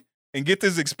money and get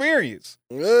this experience.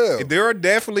 Yeah. There are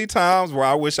definitely times where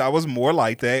I wish I was more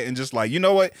like that and just like, you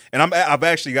know what? And I've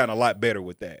actually gotten a lot better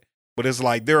with that. But it's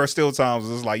like there are still times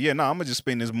where it's like, yeah, no, I'm gonna just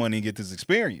spend this money and get this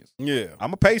experience. Yeah. I'm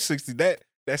gonna pay 60.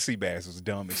 That sea bass was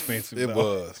dumb expensive. It though.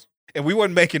 was. And we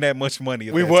wasn't making that much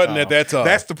money. We wasn't at that time.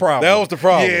 That's the problem. That was the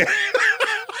problem. Yeah.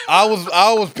 I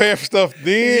was paying for stuff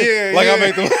then. Yeah, like yeah. I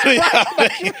make the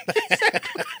money.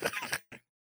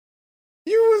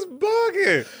 You was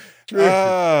bugging. Tripping.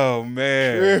 Oh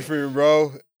man. Tripping, bro.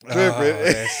 Tripping. Oh,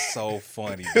 that's so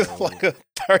funny. It's dude. like a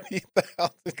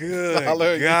 $30,000.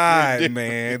 Good God,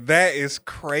 man. That is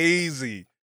crazy.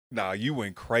 Nah, you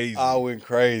went crazy. I went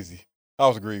crazy. I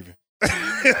was grieving.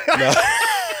 No,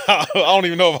 I don't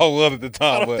even know if I was at the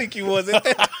time. I don't but think you was at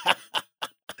that.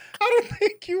 I don't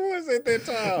think you was at that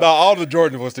time. no, all the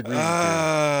Jordan was the grieving.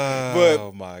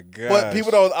 Oh my God. But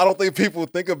people don't. I don't think people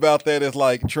think about that as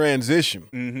like transition.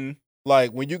 Mm-hmm.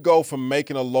 Like when you go from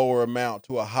making a lower amount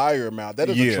to a higher amount, that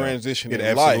is a Yeah, transition It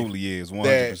in life absolutely is.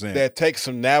 100%. that takes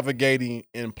some navigating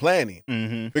and planning.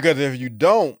 Mm-hmm. Because if you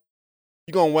don't,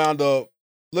 you're gonna wind up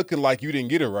looking like you didn't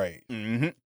get it right. Mm-hmm.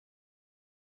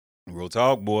 Real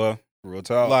talk, boy. Real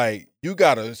talk. Like you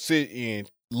gotta sit and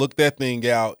look that thing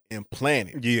out and plan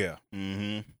it. yeah.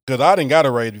 Mm-hmm. Because I didn't got it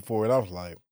right before, and I was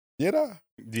like, did I?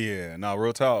 Yeah. No,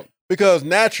 real talk. Because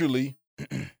naturally,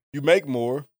 you make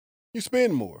more, you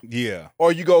spend more. Yeah.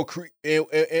 Or you go, and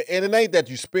it ain't that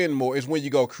you spend more, it's when you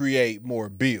go create more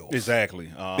bills. Exactly.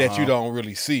 That you don't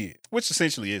really see it. Which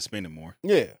essentially is spending more.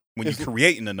 Yeah. When you're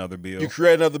creating another bill. You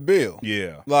create another bill.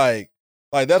 Yeah. Like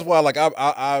that's why like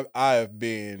I have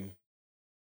been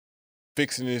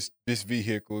fixing this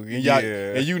vehicle. And y'all,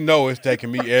 Yeah. and you know it's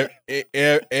taking me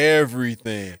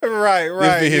everything. Right,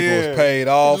 This vehicle is paid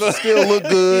off. It still look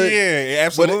good. Yeah, it But,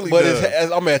 absolutely but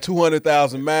does. I'm at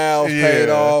 200,000 miles paid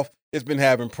Yeah. off. It's been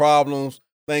having problems.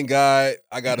 Thank God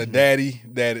I got a Mm-hmm. daddy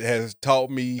that has taught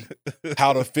me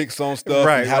how to fix on stuff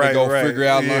Right, and how to right, go right. figure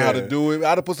out, learn how to Yeah. do it,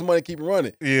 how to put some money and keep it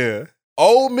running. Yeah.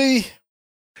 Old me,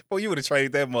 Well, you would have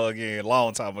traded that mug in a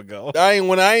long time ago. I ain't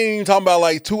even talking about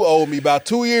like too old me, about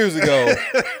 2 years ago,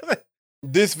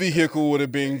 this vehicle would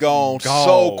have been gone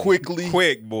so quickly.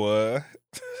 Quick, boy.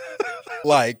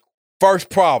 Like, first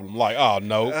problem, like, oh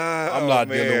no, I'm not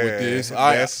dealing with man. this.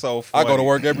 That's so I funny. go to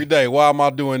work every day. Why am I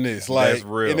doing this? Like, That's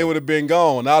real. and it would have been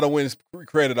gone. I'd have went and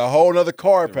created a whole nother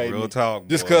car payment. Real talk,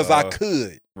 Just because I boy.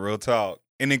 could. Real talk.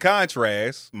 And in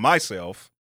contrast,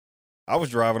 myself, I was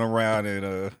driving around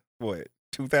in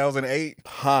 2008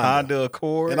 Honda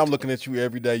Accord. And I'm looking at you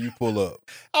every day you pull up.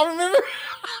 I remember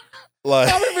Like,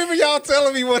 I remember y'all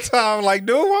telling me one time, like,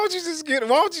 dude, why don't you just get a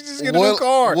new What-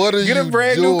 car? what are get a you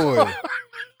brand new doing? car.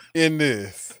 in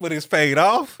this, But it's paid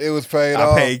off. it was paid I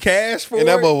off. paid cash for and it.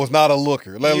 that boy was not a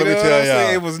looker. Let You me know what tell I'm saying?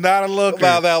 y'all. It was not a looker.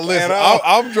 Now, listen, at all.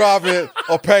 I'm driving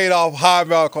a paid off high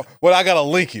amount car. Well, I got a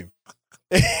Lincoln.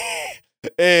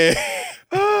 and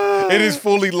it is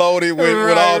fully loaded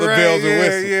with all the bells and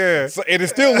whistles. Yeah. So, and it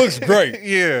still looks great.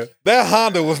 Yeah. That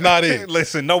Honda was not it.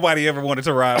 Listen, nobody ever wanted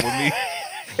to ride with me.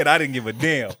 And I didn't give a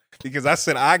damn. Because I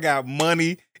said I got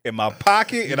money in my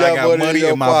pocket You and I got money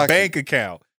your in my pocket. bank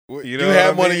account. You know what had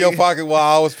I money in your mean? pocket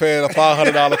while I was paying a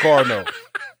 $500 car note.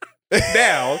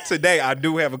 Now, today, I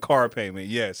do have a car payment,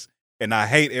 yes. And I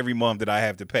hate every month that I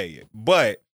have to pay it.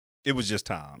 But it was just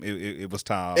time. It was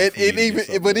time. And for me to get even,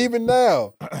 something but new. even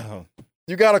now,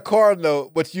 you got a car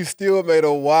note, but you still made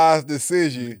a wise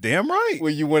decision Damn right.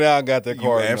 when you went out and got that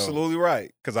car You're note. absolutely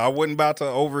right. Because I wasn't about to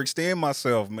overextend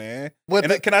myself, man. But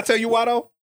And can I tell you why though?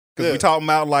 Because Yeah. we talking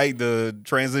about like the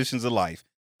transitions of life.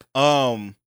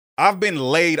 I've been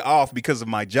laid off because of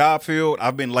my job field.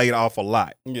 I've been laid off a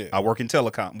lot. yeah, I work in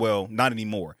telecom. Well, not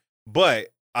anymore, but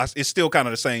it's still kind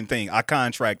of the same thing. I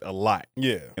contract a lot,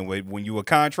 yeah, and when you a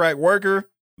contract worker,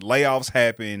 layoffs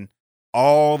happen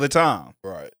all the time.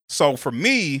 right. So for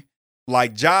me,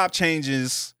 like job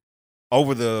changes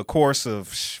over the course of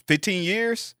 15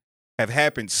 years have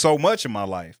happened so much in my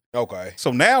life. Okay.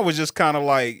 So now it's just kind of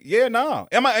like, yeah, no.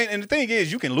 And the thing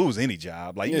is, you can lose any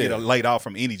job. Like you Yeah. get laid off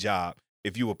from any job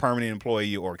if you a permanent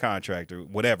employee or a contractor,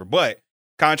 whatever. But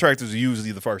contractors are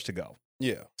usually the first to go.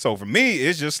 Yeah. So for me,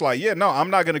 it's just like, yeah, no, I'm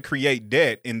not going to create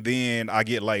debt and then I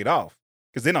get laid off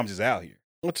because then I'm just out here.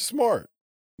 Which is smart.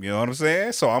 You know what I'm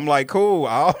saying? So I'm like, cool,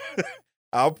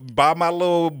 I'll buy my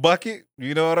little bucket.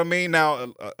 You know what I mean?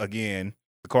 Now, again,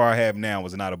 the car I have now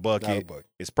was not a bucket. Not a bucket.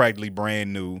 It's practically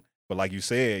brand new. But like you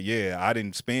said, yeah, I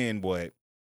didn't spend what?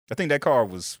 I think that car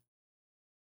was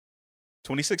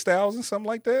 $26,000, something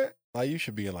like that. Like you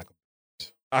should be in like a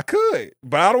I could,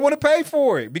 but I don't want to pay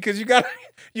for it because you gotta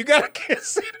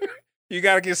consider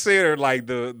like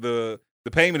the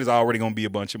payment is already gonna be a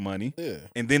bunch of money. Yeah.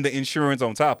 And then the insurance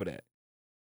on top of that.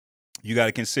 You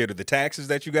gotta consider the taxes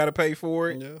that you gotta pay for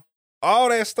it. Yeah. All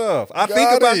that stuff. I think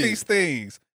Got about it. these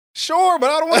things. Sure, but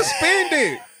I don't want to spend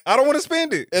it. I don't want to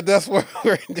spend it. And that's where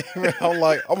I'm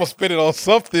like, I'm gonna spend it on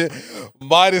something.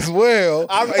 Might as well.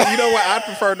 You know what? I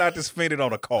prefer not to spend it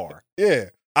on a car.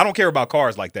 Yeah. I don't care about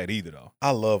cars like that either, though.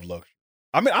 I love luxury.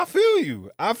 I mean, I feel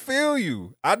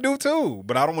you. I do too,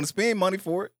 but I don't want to spend money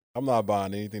for it. I'm not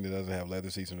buying anything that doesn't have leather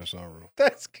seats in the sunroof.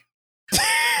 That's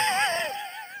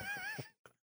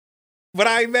But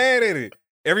I ain't mad at it.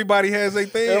 Everybody has a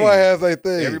thing. Everybody has a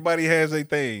thing. Everybody has a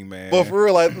thing, man. But for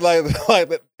real, like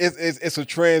it's a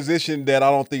transition that I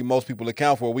don't think most people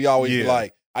account for. We always be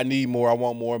like, I need more, I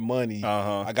want more money.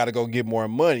 I gotta go get more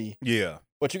money. Yeah.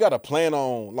 But you gotta plan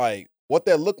on like what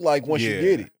that look like once you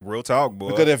get it. Real talk,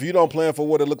 boy. Because if you don't plan for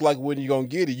what it look like when you're gonna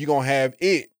get it, you're gonna have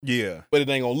it. Yeah. But it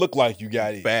ain't gonna look like you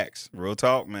got it. Facts. Real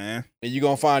talk, man. And you're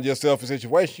gonna find yourself in a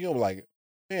situation, you're gonna be like,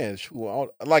 man, shoot,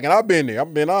 like, and I've been there.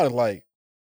 I've been honest, like,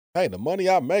 hey, the money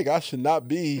I make, I should not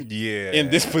be in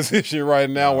this position right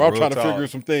now where I'm trying to figure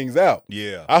some things out.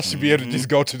 Yeah. I should be able to just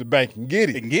go to the bank and get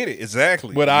it.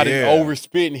 Exactly. But I didn't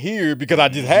overspend here because I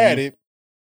just had it,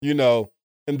 you know.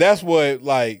 And that's what,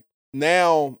 like,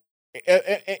 now,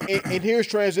 and here's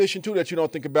transition, too, that you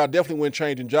don't think about. Definitely when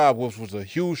changing jobs, which was a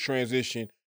huge transition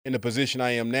in the position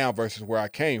I am now versus where I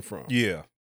came from. Yeah.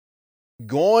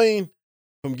 Going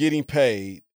from getting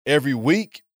paid every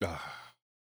week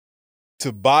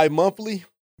to bi-monthly.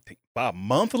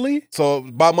 Bi-monthly? So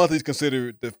bi-monthly is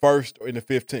considered the 1st and the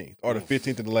 15th, or the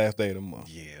 15th and the last day of the month.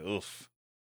 Yeah, oof.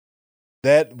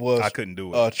 That was I couldn't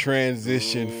do it. A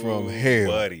transition from hell.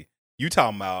 Buddy. You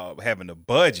talking about having a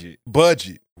budget.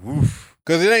 Budget. Oof.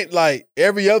 Because it ain't like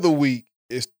every other week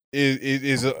is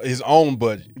his own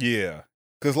budget. Yeah.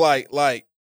 Because like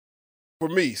for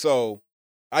me, so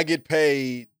I get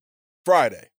paid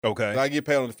Friday. Okay. I get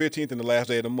paid on the 15th and the last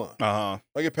day of the month. Uh-huh.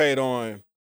 I get paid on,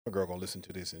 my girl gonna listen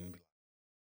to this and be like,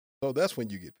 so that's when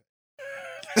you get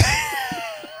paid.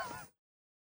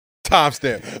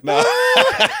 Timestamp. Nah.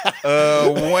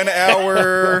 1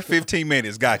 hour, 15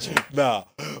 minutes. Got you. Nah.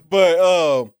 But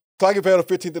so I get paid on the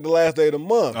 15th and the last day of the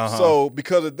month. Uh-huh. So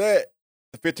because of that,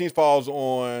 the 15th falls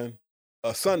on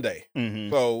a Sunday.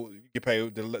 Mm-hmm. So you get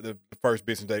paid the first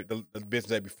business day, the business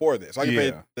day before this. So I get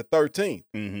paid the 13th.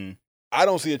 Mm-hmm. I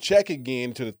don't see a check again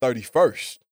until the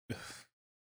 31st.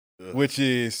 Which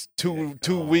is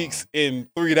two weeks in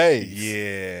 3 days.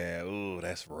 Yeah. Ooh,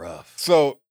 that's rough.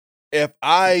 So if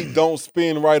I don't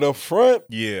spend right up front,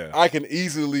 I can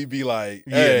easily be like,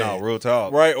 hey, no, real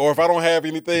talk. Right? Or if I don't have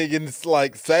anything in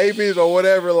like savings or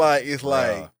whatever, like it's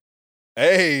like,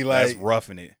 hey, like that's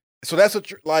roughing it. So that's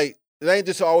like it ain't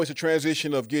just always a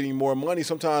transition of getting more money.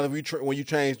 Sometimes when you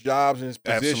change jobs and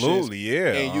positions, absolutely,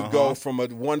 and you go from a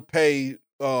one pay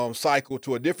cycle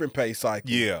to a different pay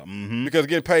cycle, because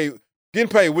getting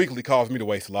paid weekly caused me to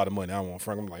waste a lot of money. I don't want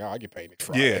front. I'm like, I get paid next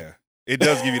Friday. Yeah, it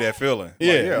does give you that feeling.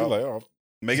 I'm like, oh,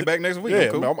 make it back next week.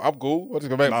 Yeah, I'm cool. I'm cool. I just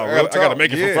go back. I got to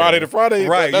make it from Friday to Friday.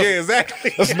 Right? Yeah,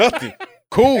 exactly. That's nothing.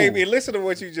 Cool. Hey, man, listen to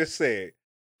what you just said.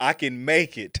 I can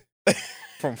make it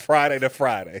from Friday to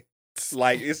Friday.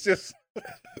 Like it's just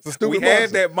it's a stupid we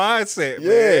had that mindset.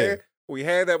 Man. We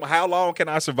had that. How long can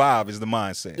I survive? Is the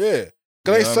mindset. Yeah,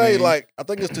 because they say like I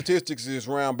think the statistics is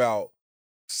around about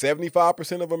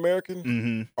 75% of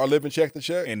Americans are living check to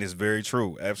check, and it's very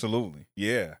true. Absolutely,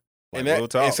 yeah. Like,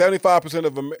 and 75%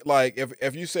 of them, like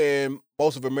if you saying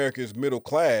most of America is middle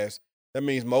class, that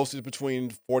means most is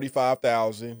between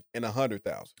 45,000 and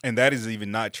 100,000. And that is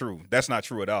even not true. That's not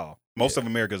true at all. Most of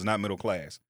America is not middle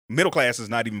class. Middle class is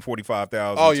not even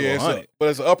 45,000. Oh yeah, but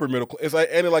it's an upper middle class. It's like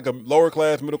ain't it like a lower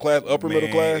class, middle class, upper middle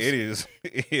class. It is.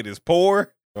 It is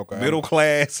poor, middle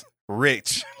class,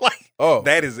 rich. Like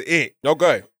that is it.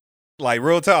 Okay, like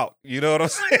real talk. You know what I'm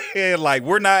saying? Like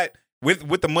we're not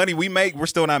with the money we make. We're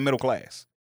still not middle class.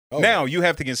 Okay. Now you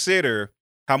have to consider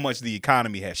how much the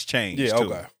economy has changed. Yeah.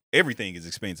 Too. Okay. Everything is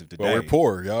expensive today. Well, we're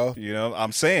poor, y'all. You know,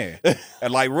 I'm saying.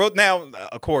 And like now,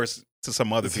 of course, to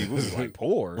some other people, it's like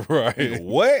poor. Right. You know,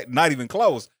 what? Not even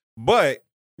close. But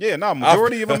yeah, no,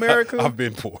 majority of America. I've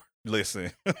been poor. Listen.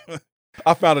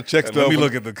 I found a check stub. Let me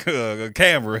look at the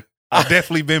camera. I've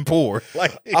definitely been poor.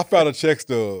 Like I found a check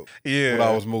stub yeah, when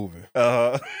I was moving.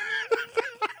 uh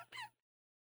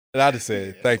And I just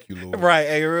said, thank you, Lord. right.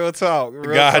 Hey, real talk.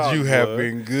 Real God, talk, you have bud.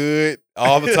 been good.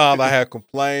 All the time I had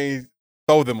complaints,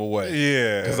 throw them away.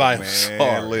 Yeah, 'Cause I am man,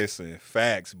 sorry. Listen,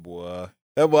 facts, boy.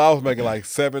 That boy, I was making like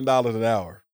 $7 an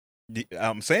hour.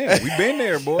 I'm saying we've been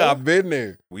there, boy. I've been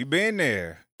there. We've been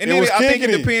there, and It then was I think it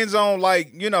kinkity. depends on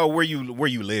like where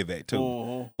you live at too.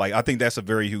 Mhm. Like I think that's a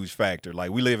very huge factor.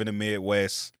 Like we live in the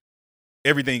Midwest,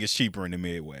 everything is cheaper in the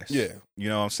Midwest. Yeah. You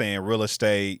know what I'm saying? Real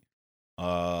estate,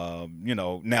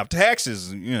 now taxes,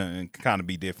 can kind of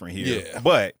be different here. Yeah.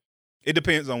 But it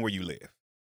depends on where you live.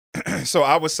 So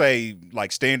I would say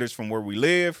like standards from where we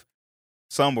live,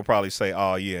 some would probably say,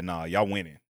 oh yeah, nah, y'all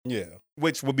winning. Yeah.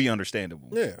 Which would be understandable.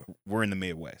 Yeah. We're in the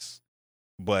Midwest.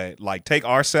 But like take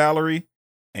our salary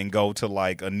and go to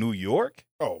like a New York,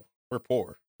 Oh, we're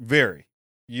poor. very.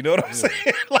 You know what I'm Yeah.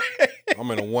 saying? Like I'm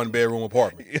in a 1-bedroom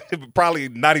apartment. probably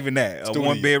not even that.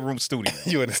 Studio. A 1-bedroom studio.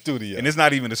 You in the studio. And it's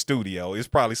not even a studio. It's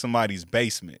probably somebody's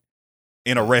basement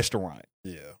in a restaurant.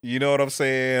 yeah. You know what I'm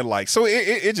saying? Like, so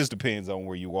it just depends on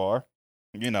where you are.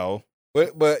 You know.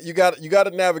 But you got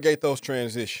to navigate those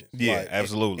transitions. Yeah, like,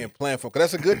 absolutely. And plan for,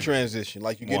 because that's a good transition.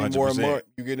 Like you're getting more 100%.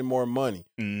 you're getting more money,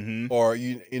 Mm-hmm. or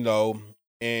you know,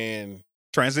 and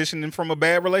Transitioning from a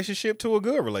bad relationship to a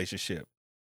good relationship.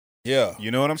 yeah,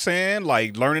 You know what I'm saying?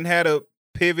 Like learning how to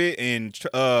pivot and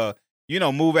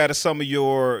move out of some of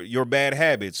your bad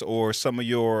habits or some of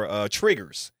your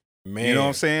triggers. man, You know what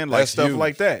I'm saying? Like that's stuff huge.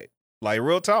 like that. Like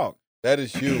real talk. That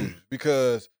is huge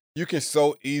because you can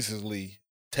so easily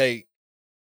take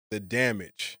the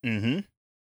damage Mm-hmm.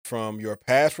 from your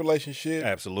past relationship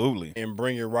Absolutely. and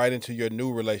bring it right into your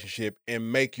new relationship and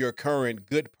make your current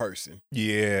good person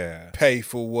Yeah. pay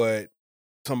for what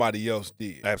somebody else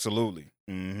did. Absolutely.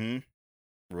 Mm-hmm.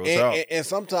 Real talk. And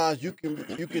sometimes you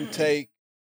can take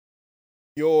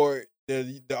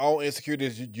the own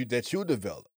insecurities that you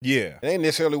develop. Yeah. It ain't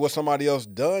necessarily what somebody else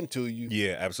done to you.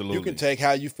 Yeah, absolutely. You can take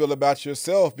how you feel about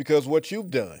yourself because what you've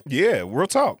done. Yeah, real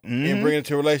talk. And Mhm. bring it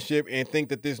to a relationship and think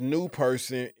that this new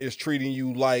person is treating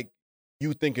you like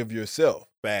you think of yourself.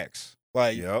 Facts.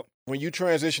 Like Yep. when you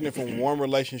transitioning from one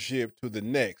relationship to the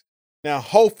next. Now,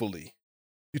 hopefully,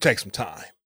 you take some time.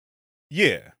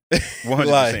 Yeah.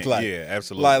 100%. Like- yeah,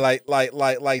 absolutely.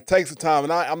 Like take some time.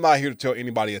 And I'm not here to tell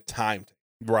anybody a time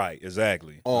right,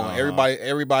 exactly. on Uh-huh.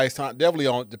 everybody's time. Definitely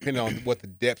on depending on what the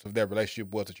depth of that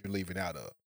relationship was that you're leaving out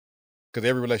of. Because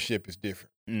every relationship is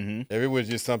different. Mhm. If it was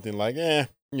just something like, Yeah.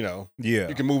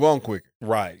 you can move on quicker.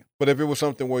 Right. But if it was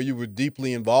something where you were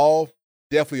deeply involved,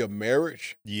 definitely a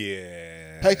marriage,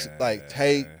 Yeah. Take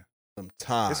some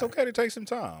time. It's okay to take some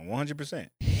time. 100%.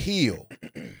 Heal.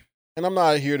 And I'm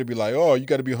not here to be like, oh, you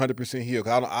got to be 100% healed.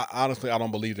 'Cause honestly, I don't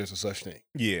believe there's a such thing.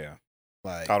 Yeah.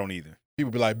 Like I don't either.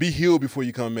 people be like, be healed before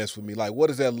you come mess with me. Like, what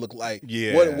does that look like?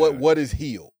 Yeah. What is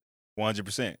healed?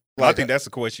 100%. I Like, think that's a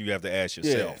question you have to ask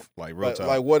yourself. Like real talk.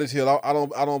 Like what is healed? I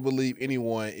don't believe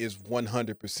anyone is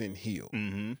 100% healed.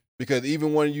 Mm-hmm. Because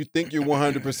even when you think you're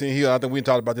 100% healed, I think we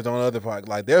talked about this on other podcast.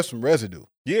 Like there's some residue.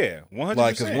 Yeah, 100%.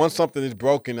 Like because once something is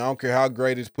broken, I don't care how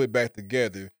great it's put back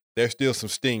together, there's still some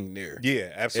sting there. Yeah,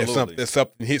 If absolutely.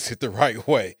 something hits it the right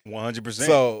way. 100%.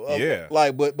 So yeah.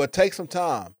 but take some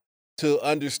time to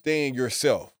understand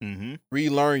yourself, Mm-hmm.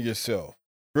 relearn yourself,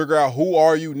 figure out who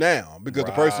are you now, because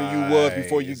the person you was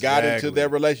before Right, you got into exactly. that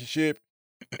relationship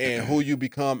and who you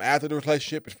become after the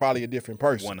relationship is probably a different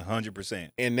person.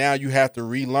 100%. And now you have to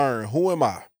relearn who am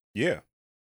I? Yeah.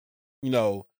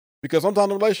 Because sometimes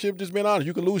the relationship, just being honest,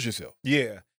 you can lose yourself.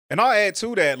 Yeah. And I'll add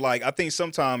to that, like, I think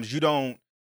sometimes you don't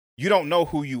know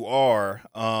who you are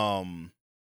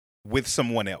with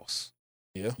someone else.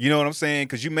 Yeah. You know what I'm saying?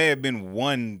 Because you may have been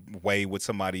one way with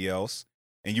somebody else,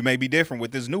 and you may be different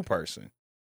with this new person.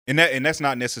 And that's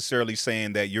not necessarily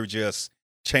saying that you're just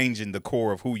changing the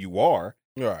core of who you are.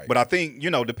 Right. But I think,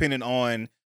 depending on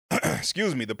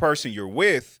the person you're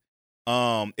with,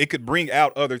 it could bring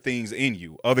out other things in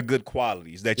you, other good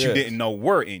qualities that you Yes. didn't know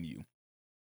were in you.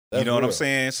 That's You know what I'm real.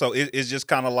 saying? So it's just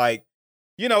kind of like,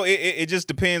 it just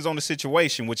depends on the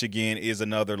situation, which again is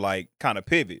another like kind of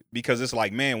pivot, because it's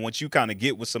like, man, once you kind of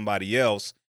get with somebody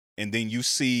else and then you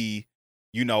see,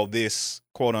 this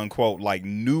quote unquote like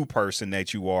new person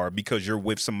that you are because you're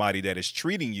with somebody that is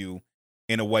treating you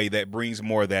in a way that brings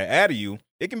more of that out of you,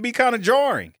 it can be kind of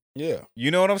jarring. Yeah.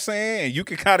 You know what I'm saying? And you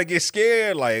can kind of get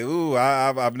scared, like, ooh,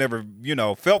 I've never,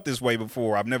 felt this way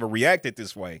before. I've never reacted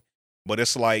this way. But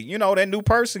it's like, that new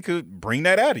person could bring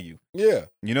that out of you. Yeah.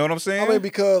 You know what I'm saying? I mean,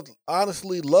 because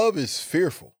honestly, love is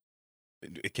fearful.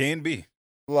 It can be.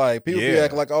 Like people be Yeah.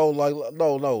 acting like, oh, like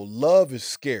no, love is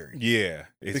scary Yeah.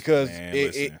 because man,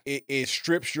 it, listen. it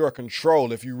strips your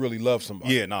control if you really love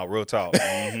somebody. Yeah, no, real talk.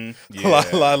 Yeah.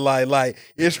 like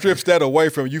it strips that away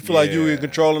from you. You feel like you in Yeah.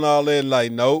 control and all that. And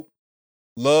like, nope.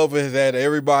 Love is that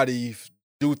everybody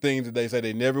do things that they say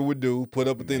they never would do, put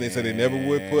up with things they say they never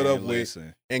would put up with,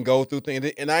 and go through things.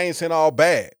 And I ain't saying all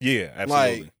bad. Yeah,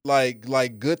 absolutely.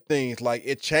 Like good things. Like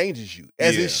it changes you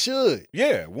as it should.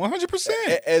 Yeah, 100%.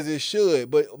 As it should.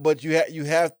 But you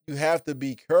have to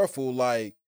be careful,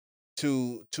 like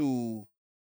to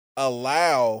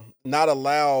not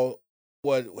allow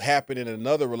what happened in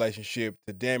another relationship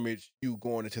to damage you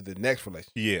going into the next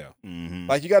relationship. Yeah. Mm-hmm.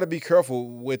 Like you got to be careful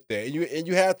with that, and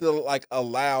you have to like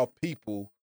allow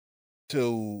people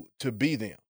to be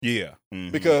them. Yeah. Mm-hmm.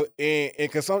 Because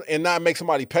and not make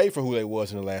somebody pay for who they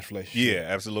was in the last relationship. Yeah,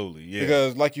 absolutely. Yeah.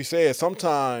 Because like you said,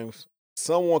 sometimes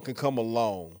someone can come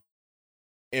along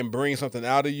and bring something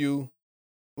out of you.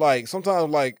 Like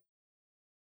sometimes, like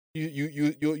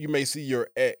you may see your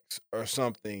ex or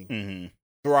something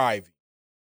thriving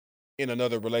in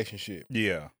another relationship.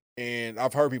 Yeah. And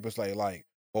I've heard people say, like,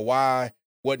 well, why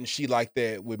wasn't she like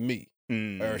that with me?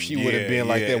 Or she would have been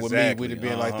like that with me, would have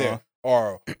been like that.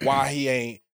 Or why he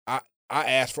ain't, I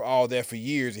asked for all that for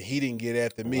years and he didn't get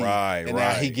that to me. And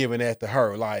now he giving that to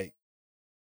her. Like,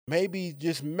 maybe,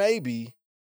 just maybe,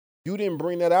 you didn't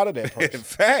bring that out of that person.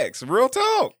 Facts. Real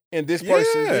talk. And this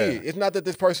person did. It's not that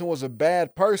this person was a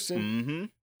bad person.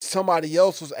 Somebody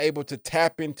else was able to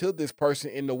tap into this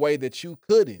person in the way that you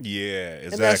couldn't. Yeah,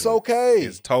 exactly. And that's okay.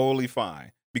 It's totally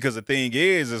fine. Because the thing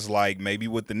is like maybe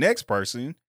with the next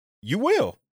person, you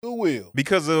will. You will.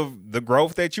 Because of the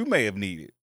growth that you may have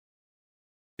needed.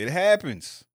 It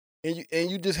happens. And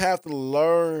you just have to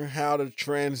learn how to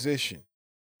transition.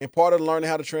 And part of learning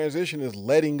how to transition is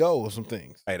letting go of some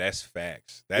things. Hey, that's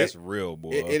facts. That's real,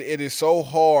 boy. It is so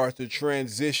hard to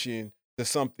transition to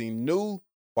something new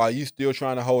while you still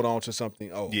trying to hold on to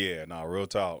something old. Yeah, no, real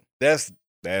talk. That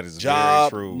is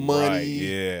job, very true.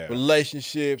 money, right.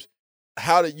 relationships.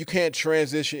 You can't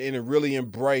transition and really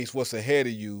embrace what's ahead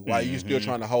of you while you still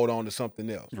trying to hold on to something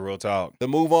else. Real talk. To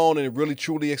move on and really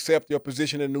truly accept your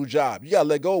position in a new job. You gotta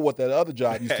let go of what that other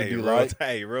job used to be like.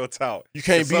 Hey, real talk. You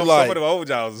can't be some of the old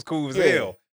jobs is cool as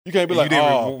hell. You can't be like,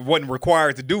 wasn't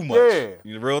required to do much.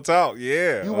 Yeah. Real talk.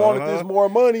 Yeah. You wanted this more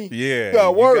money. Yeah. You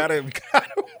gotta work. You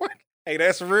gotta work. Hey,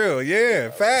 that's real. Yeah.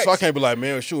 Facts. So I can't be like,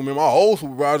 man, shoot, man, my old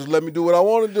supervisors let me do what I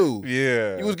want to do.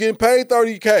 Yeah. You was getting paid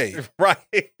 $30K. Right.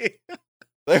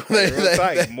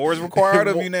 More is required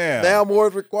of you now. Now more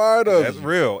is required of you. That's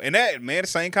real. And that, man, the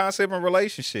same concept in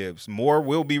relationships. More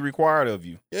will be required of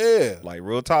you. Yeah. Like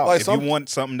real talk. Like if you want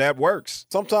something that works.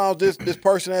 Sometimes this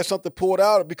person has something pulled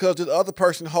out because this other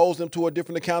person holds them to a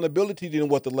different accountability than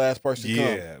what the last person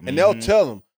comes. And they'll tell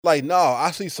them, like, no,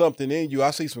 I see something in you. I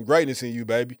see some greatness in you,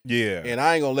 baby. Yeah. And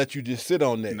I ain't gonna let you just sit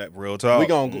on that. Real talk. We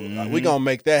gonna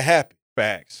make that happen.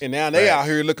 Facts. And now they out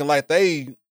here looking like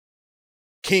they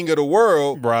king of the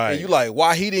world. Right. And you like,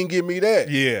 why he didn't give me that?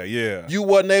 Yeah, yeah. You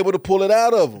wasn't able to pull it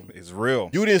out of him. It's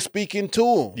real. You didn't speak into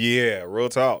him. Yeah, real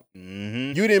talk.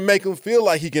 You didn't make him feel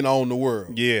like he can own the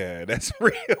world. Yeah, that's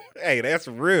real. Hey, that's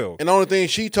real. And the only thing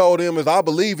she told him is, I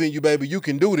believe in you, baby. You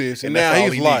can do this. And now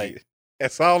he's like,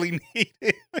 that's all he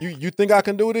needed. You think I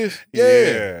can do this?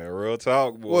 Yeah, real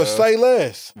talk, boy. Well, say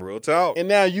less. Real talk. And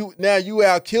now you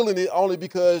out killing it only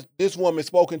because this woman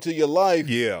spoke into your life.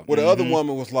 Yeah. Where the other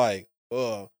woman was like,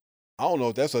 I don't know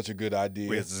if that's such a good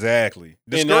idea. Exactly.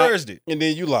 Discouraged it. And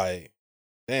then you like,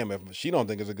 damn, if she don't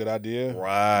think it's a good idea,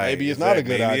 right? Maybe it's not a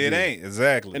good idea. Maybe it ain't.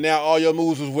 Exactly. And now all your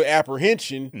moves was with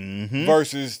apprehension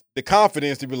versus the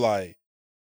confidence to be like,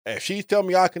 if she's telling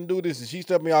me I can do this and she's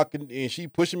telling me I can, and she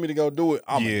pushing me to go do it,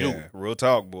 I'm gonna do it. Real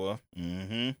talk, boy.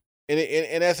 And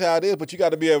that's how it is. But you got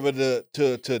to be able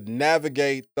to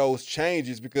navigate those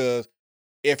changes, because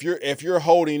if you're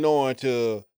holding on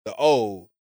to the old,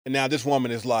 and now this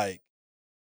woman is like,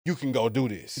 you can go do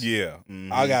this. Yeah.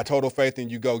 I got total faith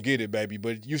in you. Go get it, baby.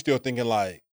 But you still thinking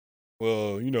like,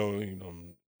 well, you know,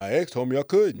 my ex told me I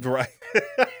couldn't. Right.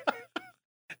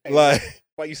 Like.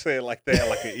 Why you say it like that,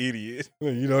 like an idiot?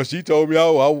 She told me, that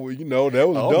was a dumb idea.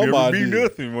 I'll never be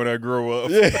nothing when I grow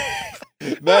up. Yeah.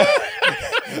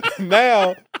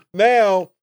 now,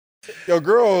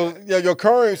 your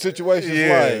current situation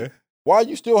is like, why are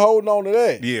you still holding on to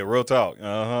that? Yeah, real talk.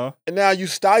 And now you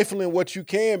stifling what you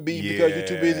can be because you're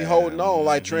too busy holding on,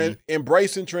 like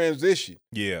embracing transition.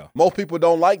 Yeah. Most people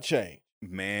don't like change.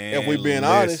 Man, if we're being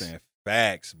honest.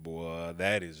 Facts, boy.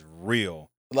 That is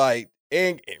real. Like,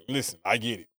 and listen, I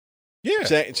get it.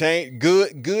 Yeah. Change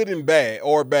good and bad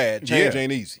or bad. Change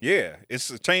ain't easy. Yeah.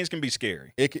 Change can be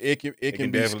scary. It can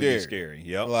be definitely scary. be scary.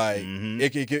 Yep. Like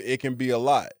it can be a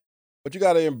lot. But you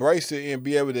got to embrace it and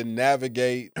be able to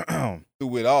navigate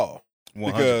through it all.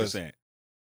 100%.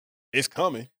 It's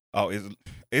coming. Oh,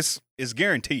 it's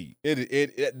guaranteed. That is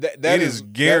guaranteed. That is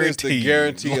the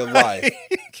guarantee of life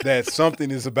that something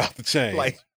is about to change.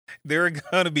 Like there are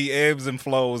gonna be ebbs and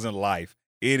flows in life.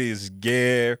 It is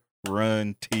guaranteed.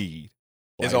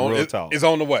 Like, it's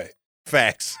on the way.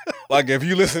 Facts. Like if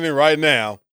you're listening right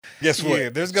now, guess what? Yeah,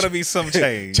 there's gonna be some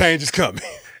change. Change is coming.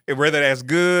 Whether that's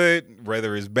good,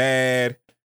 whether it's bad,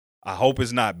 I hope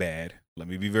it's not bad. Let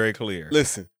me be very clear.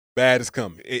 Listen, bad is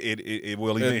coming. It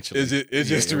will eventually. It's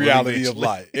just the reality of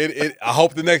life. I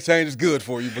hope the next change is good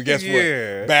for you, but guess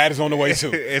what? Bad is on the way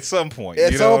too. At some point.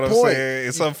 At you know some what point. I'm saying?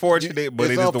 It's unfortunate,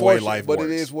 but it is the way life works. But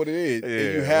it is what it is. Yeah,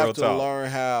 and you have real to talk. learn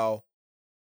how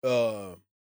to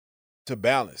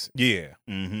balance it.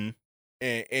 Yeah. Mm-hmm.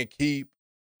 And keep,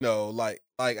 like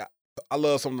I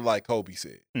love something like Kobe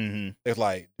said. Mm-hmm. It's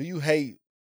like, do you hate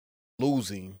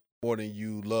losing more than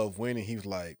you love winning? He was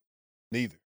like,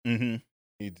 neither. Mm-hmm.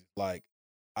 He's like,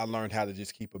 I learned how to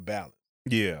just keep a balance.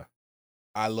 Yeah.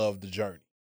 I love the journey.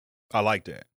 I like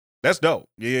that. That's dope.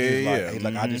 Yeah. He's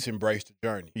like, I just embrace the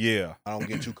journey. Yeah. I don't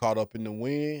get too caught up in the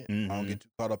win. I don't get too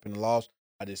caught up in the loss.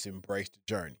 I just embrace the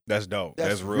journey. That's dope.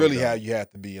 That's real really dope. how you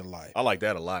have to be in life. I like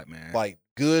that a lot, man. Like,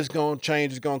 good's gonna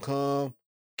change, is gonna come.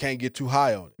 Can't get too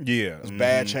high on it. Yeah. Because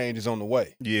bad change is on the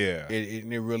way. Yeah. It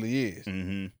really is.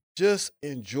 Mm-hmm. Just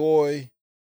enjoy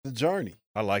the journey.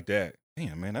 I like that.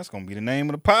 Damn, man, that's gonna be the name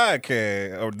of the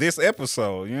podcast or this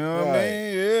episode. You know what I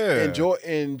mean? Yeah.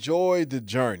 Enjoy the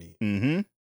journey. Mm-hmm.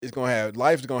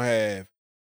 Life's gonna have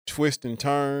twists and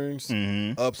turns,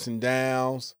 Mm-hmm. ups and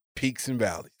downs, peaks and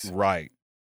valleys. Right.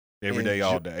 Every day,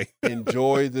 all day.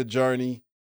 Enjoy the journey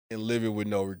and live it with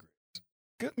no regrets.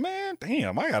 Good man.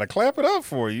 Damn, I gotta clap it up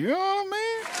for you. You know what I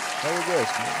mean? No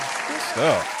regrets, man. Good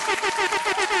stuff.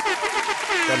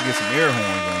 Gotta get some air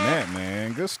horns on that,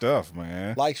 man. Good stuff,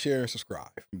 man. Like, share, and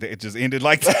subscribe. It just ended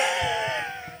like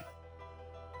that.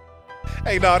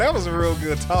 Hey, no, that was a real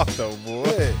good talk, though,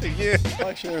 boy. Yeah.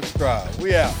 Like, share, and subscribe.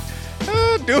 We out.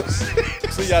 Deuce.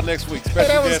 See y'all next week. Hey,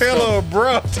 that was hella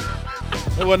abrupt.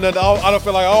 It wasn't nothing. I don't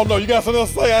feel like, oh no, you got something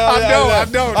else to say? I know. I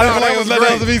didn't feel like it was nothing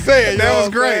else to be said. That was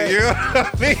great. You know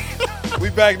what I mean? We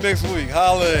back next week.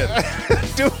 Holla at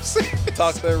it. Deuce.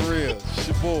 Talk that real. It's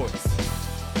your boys.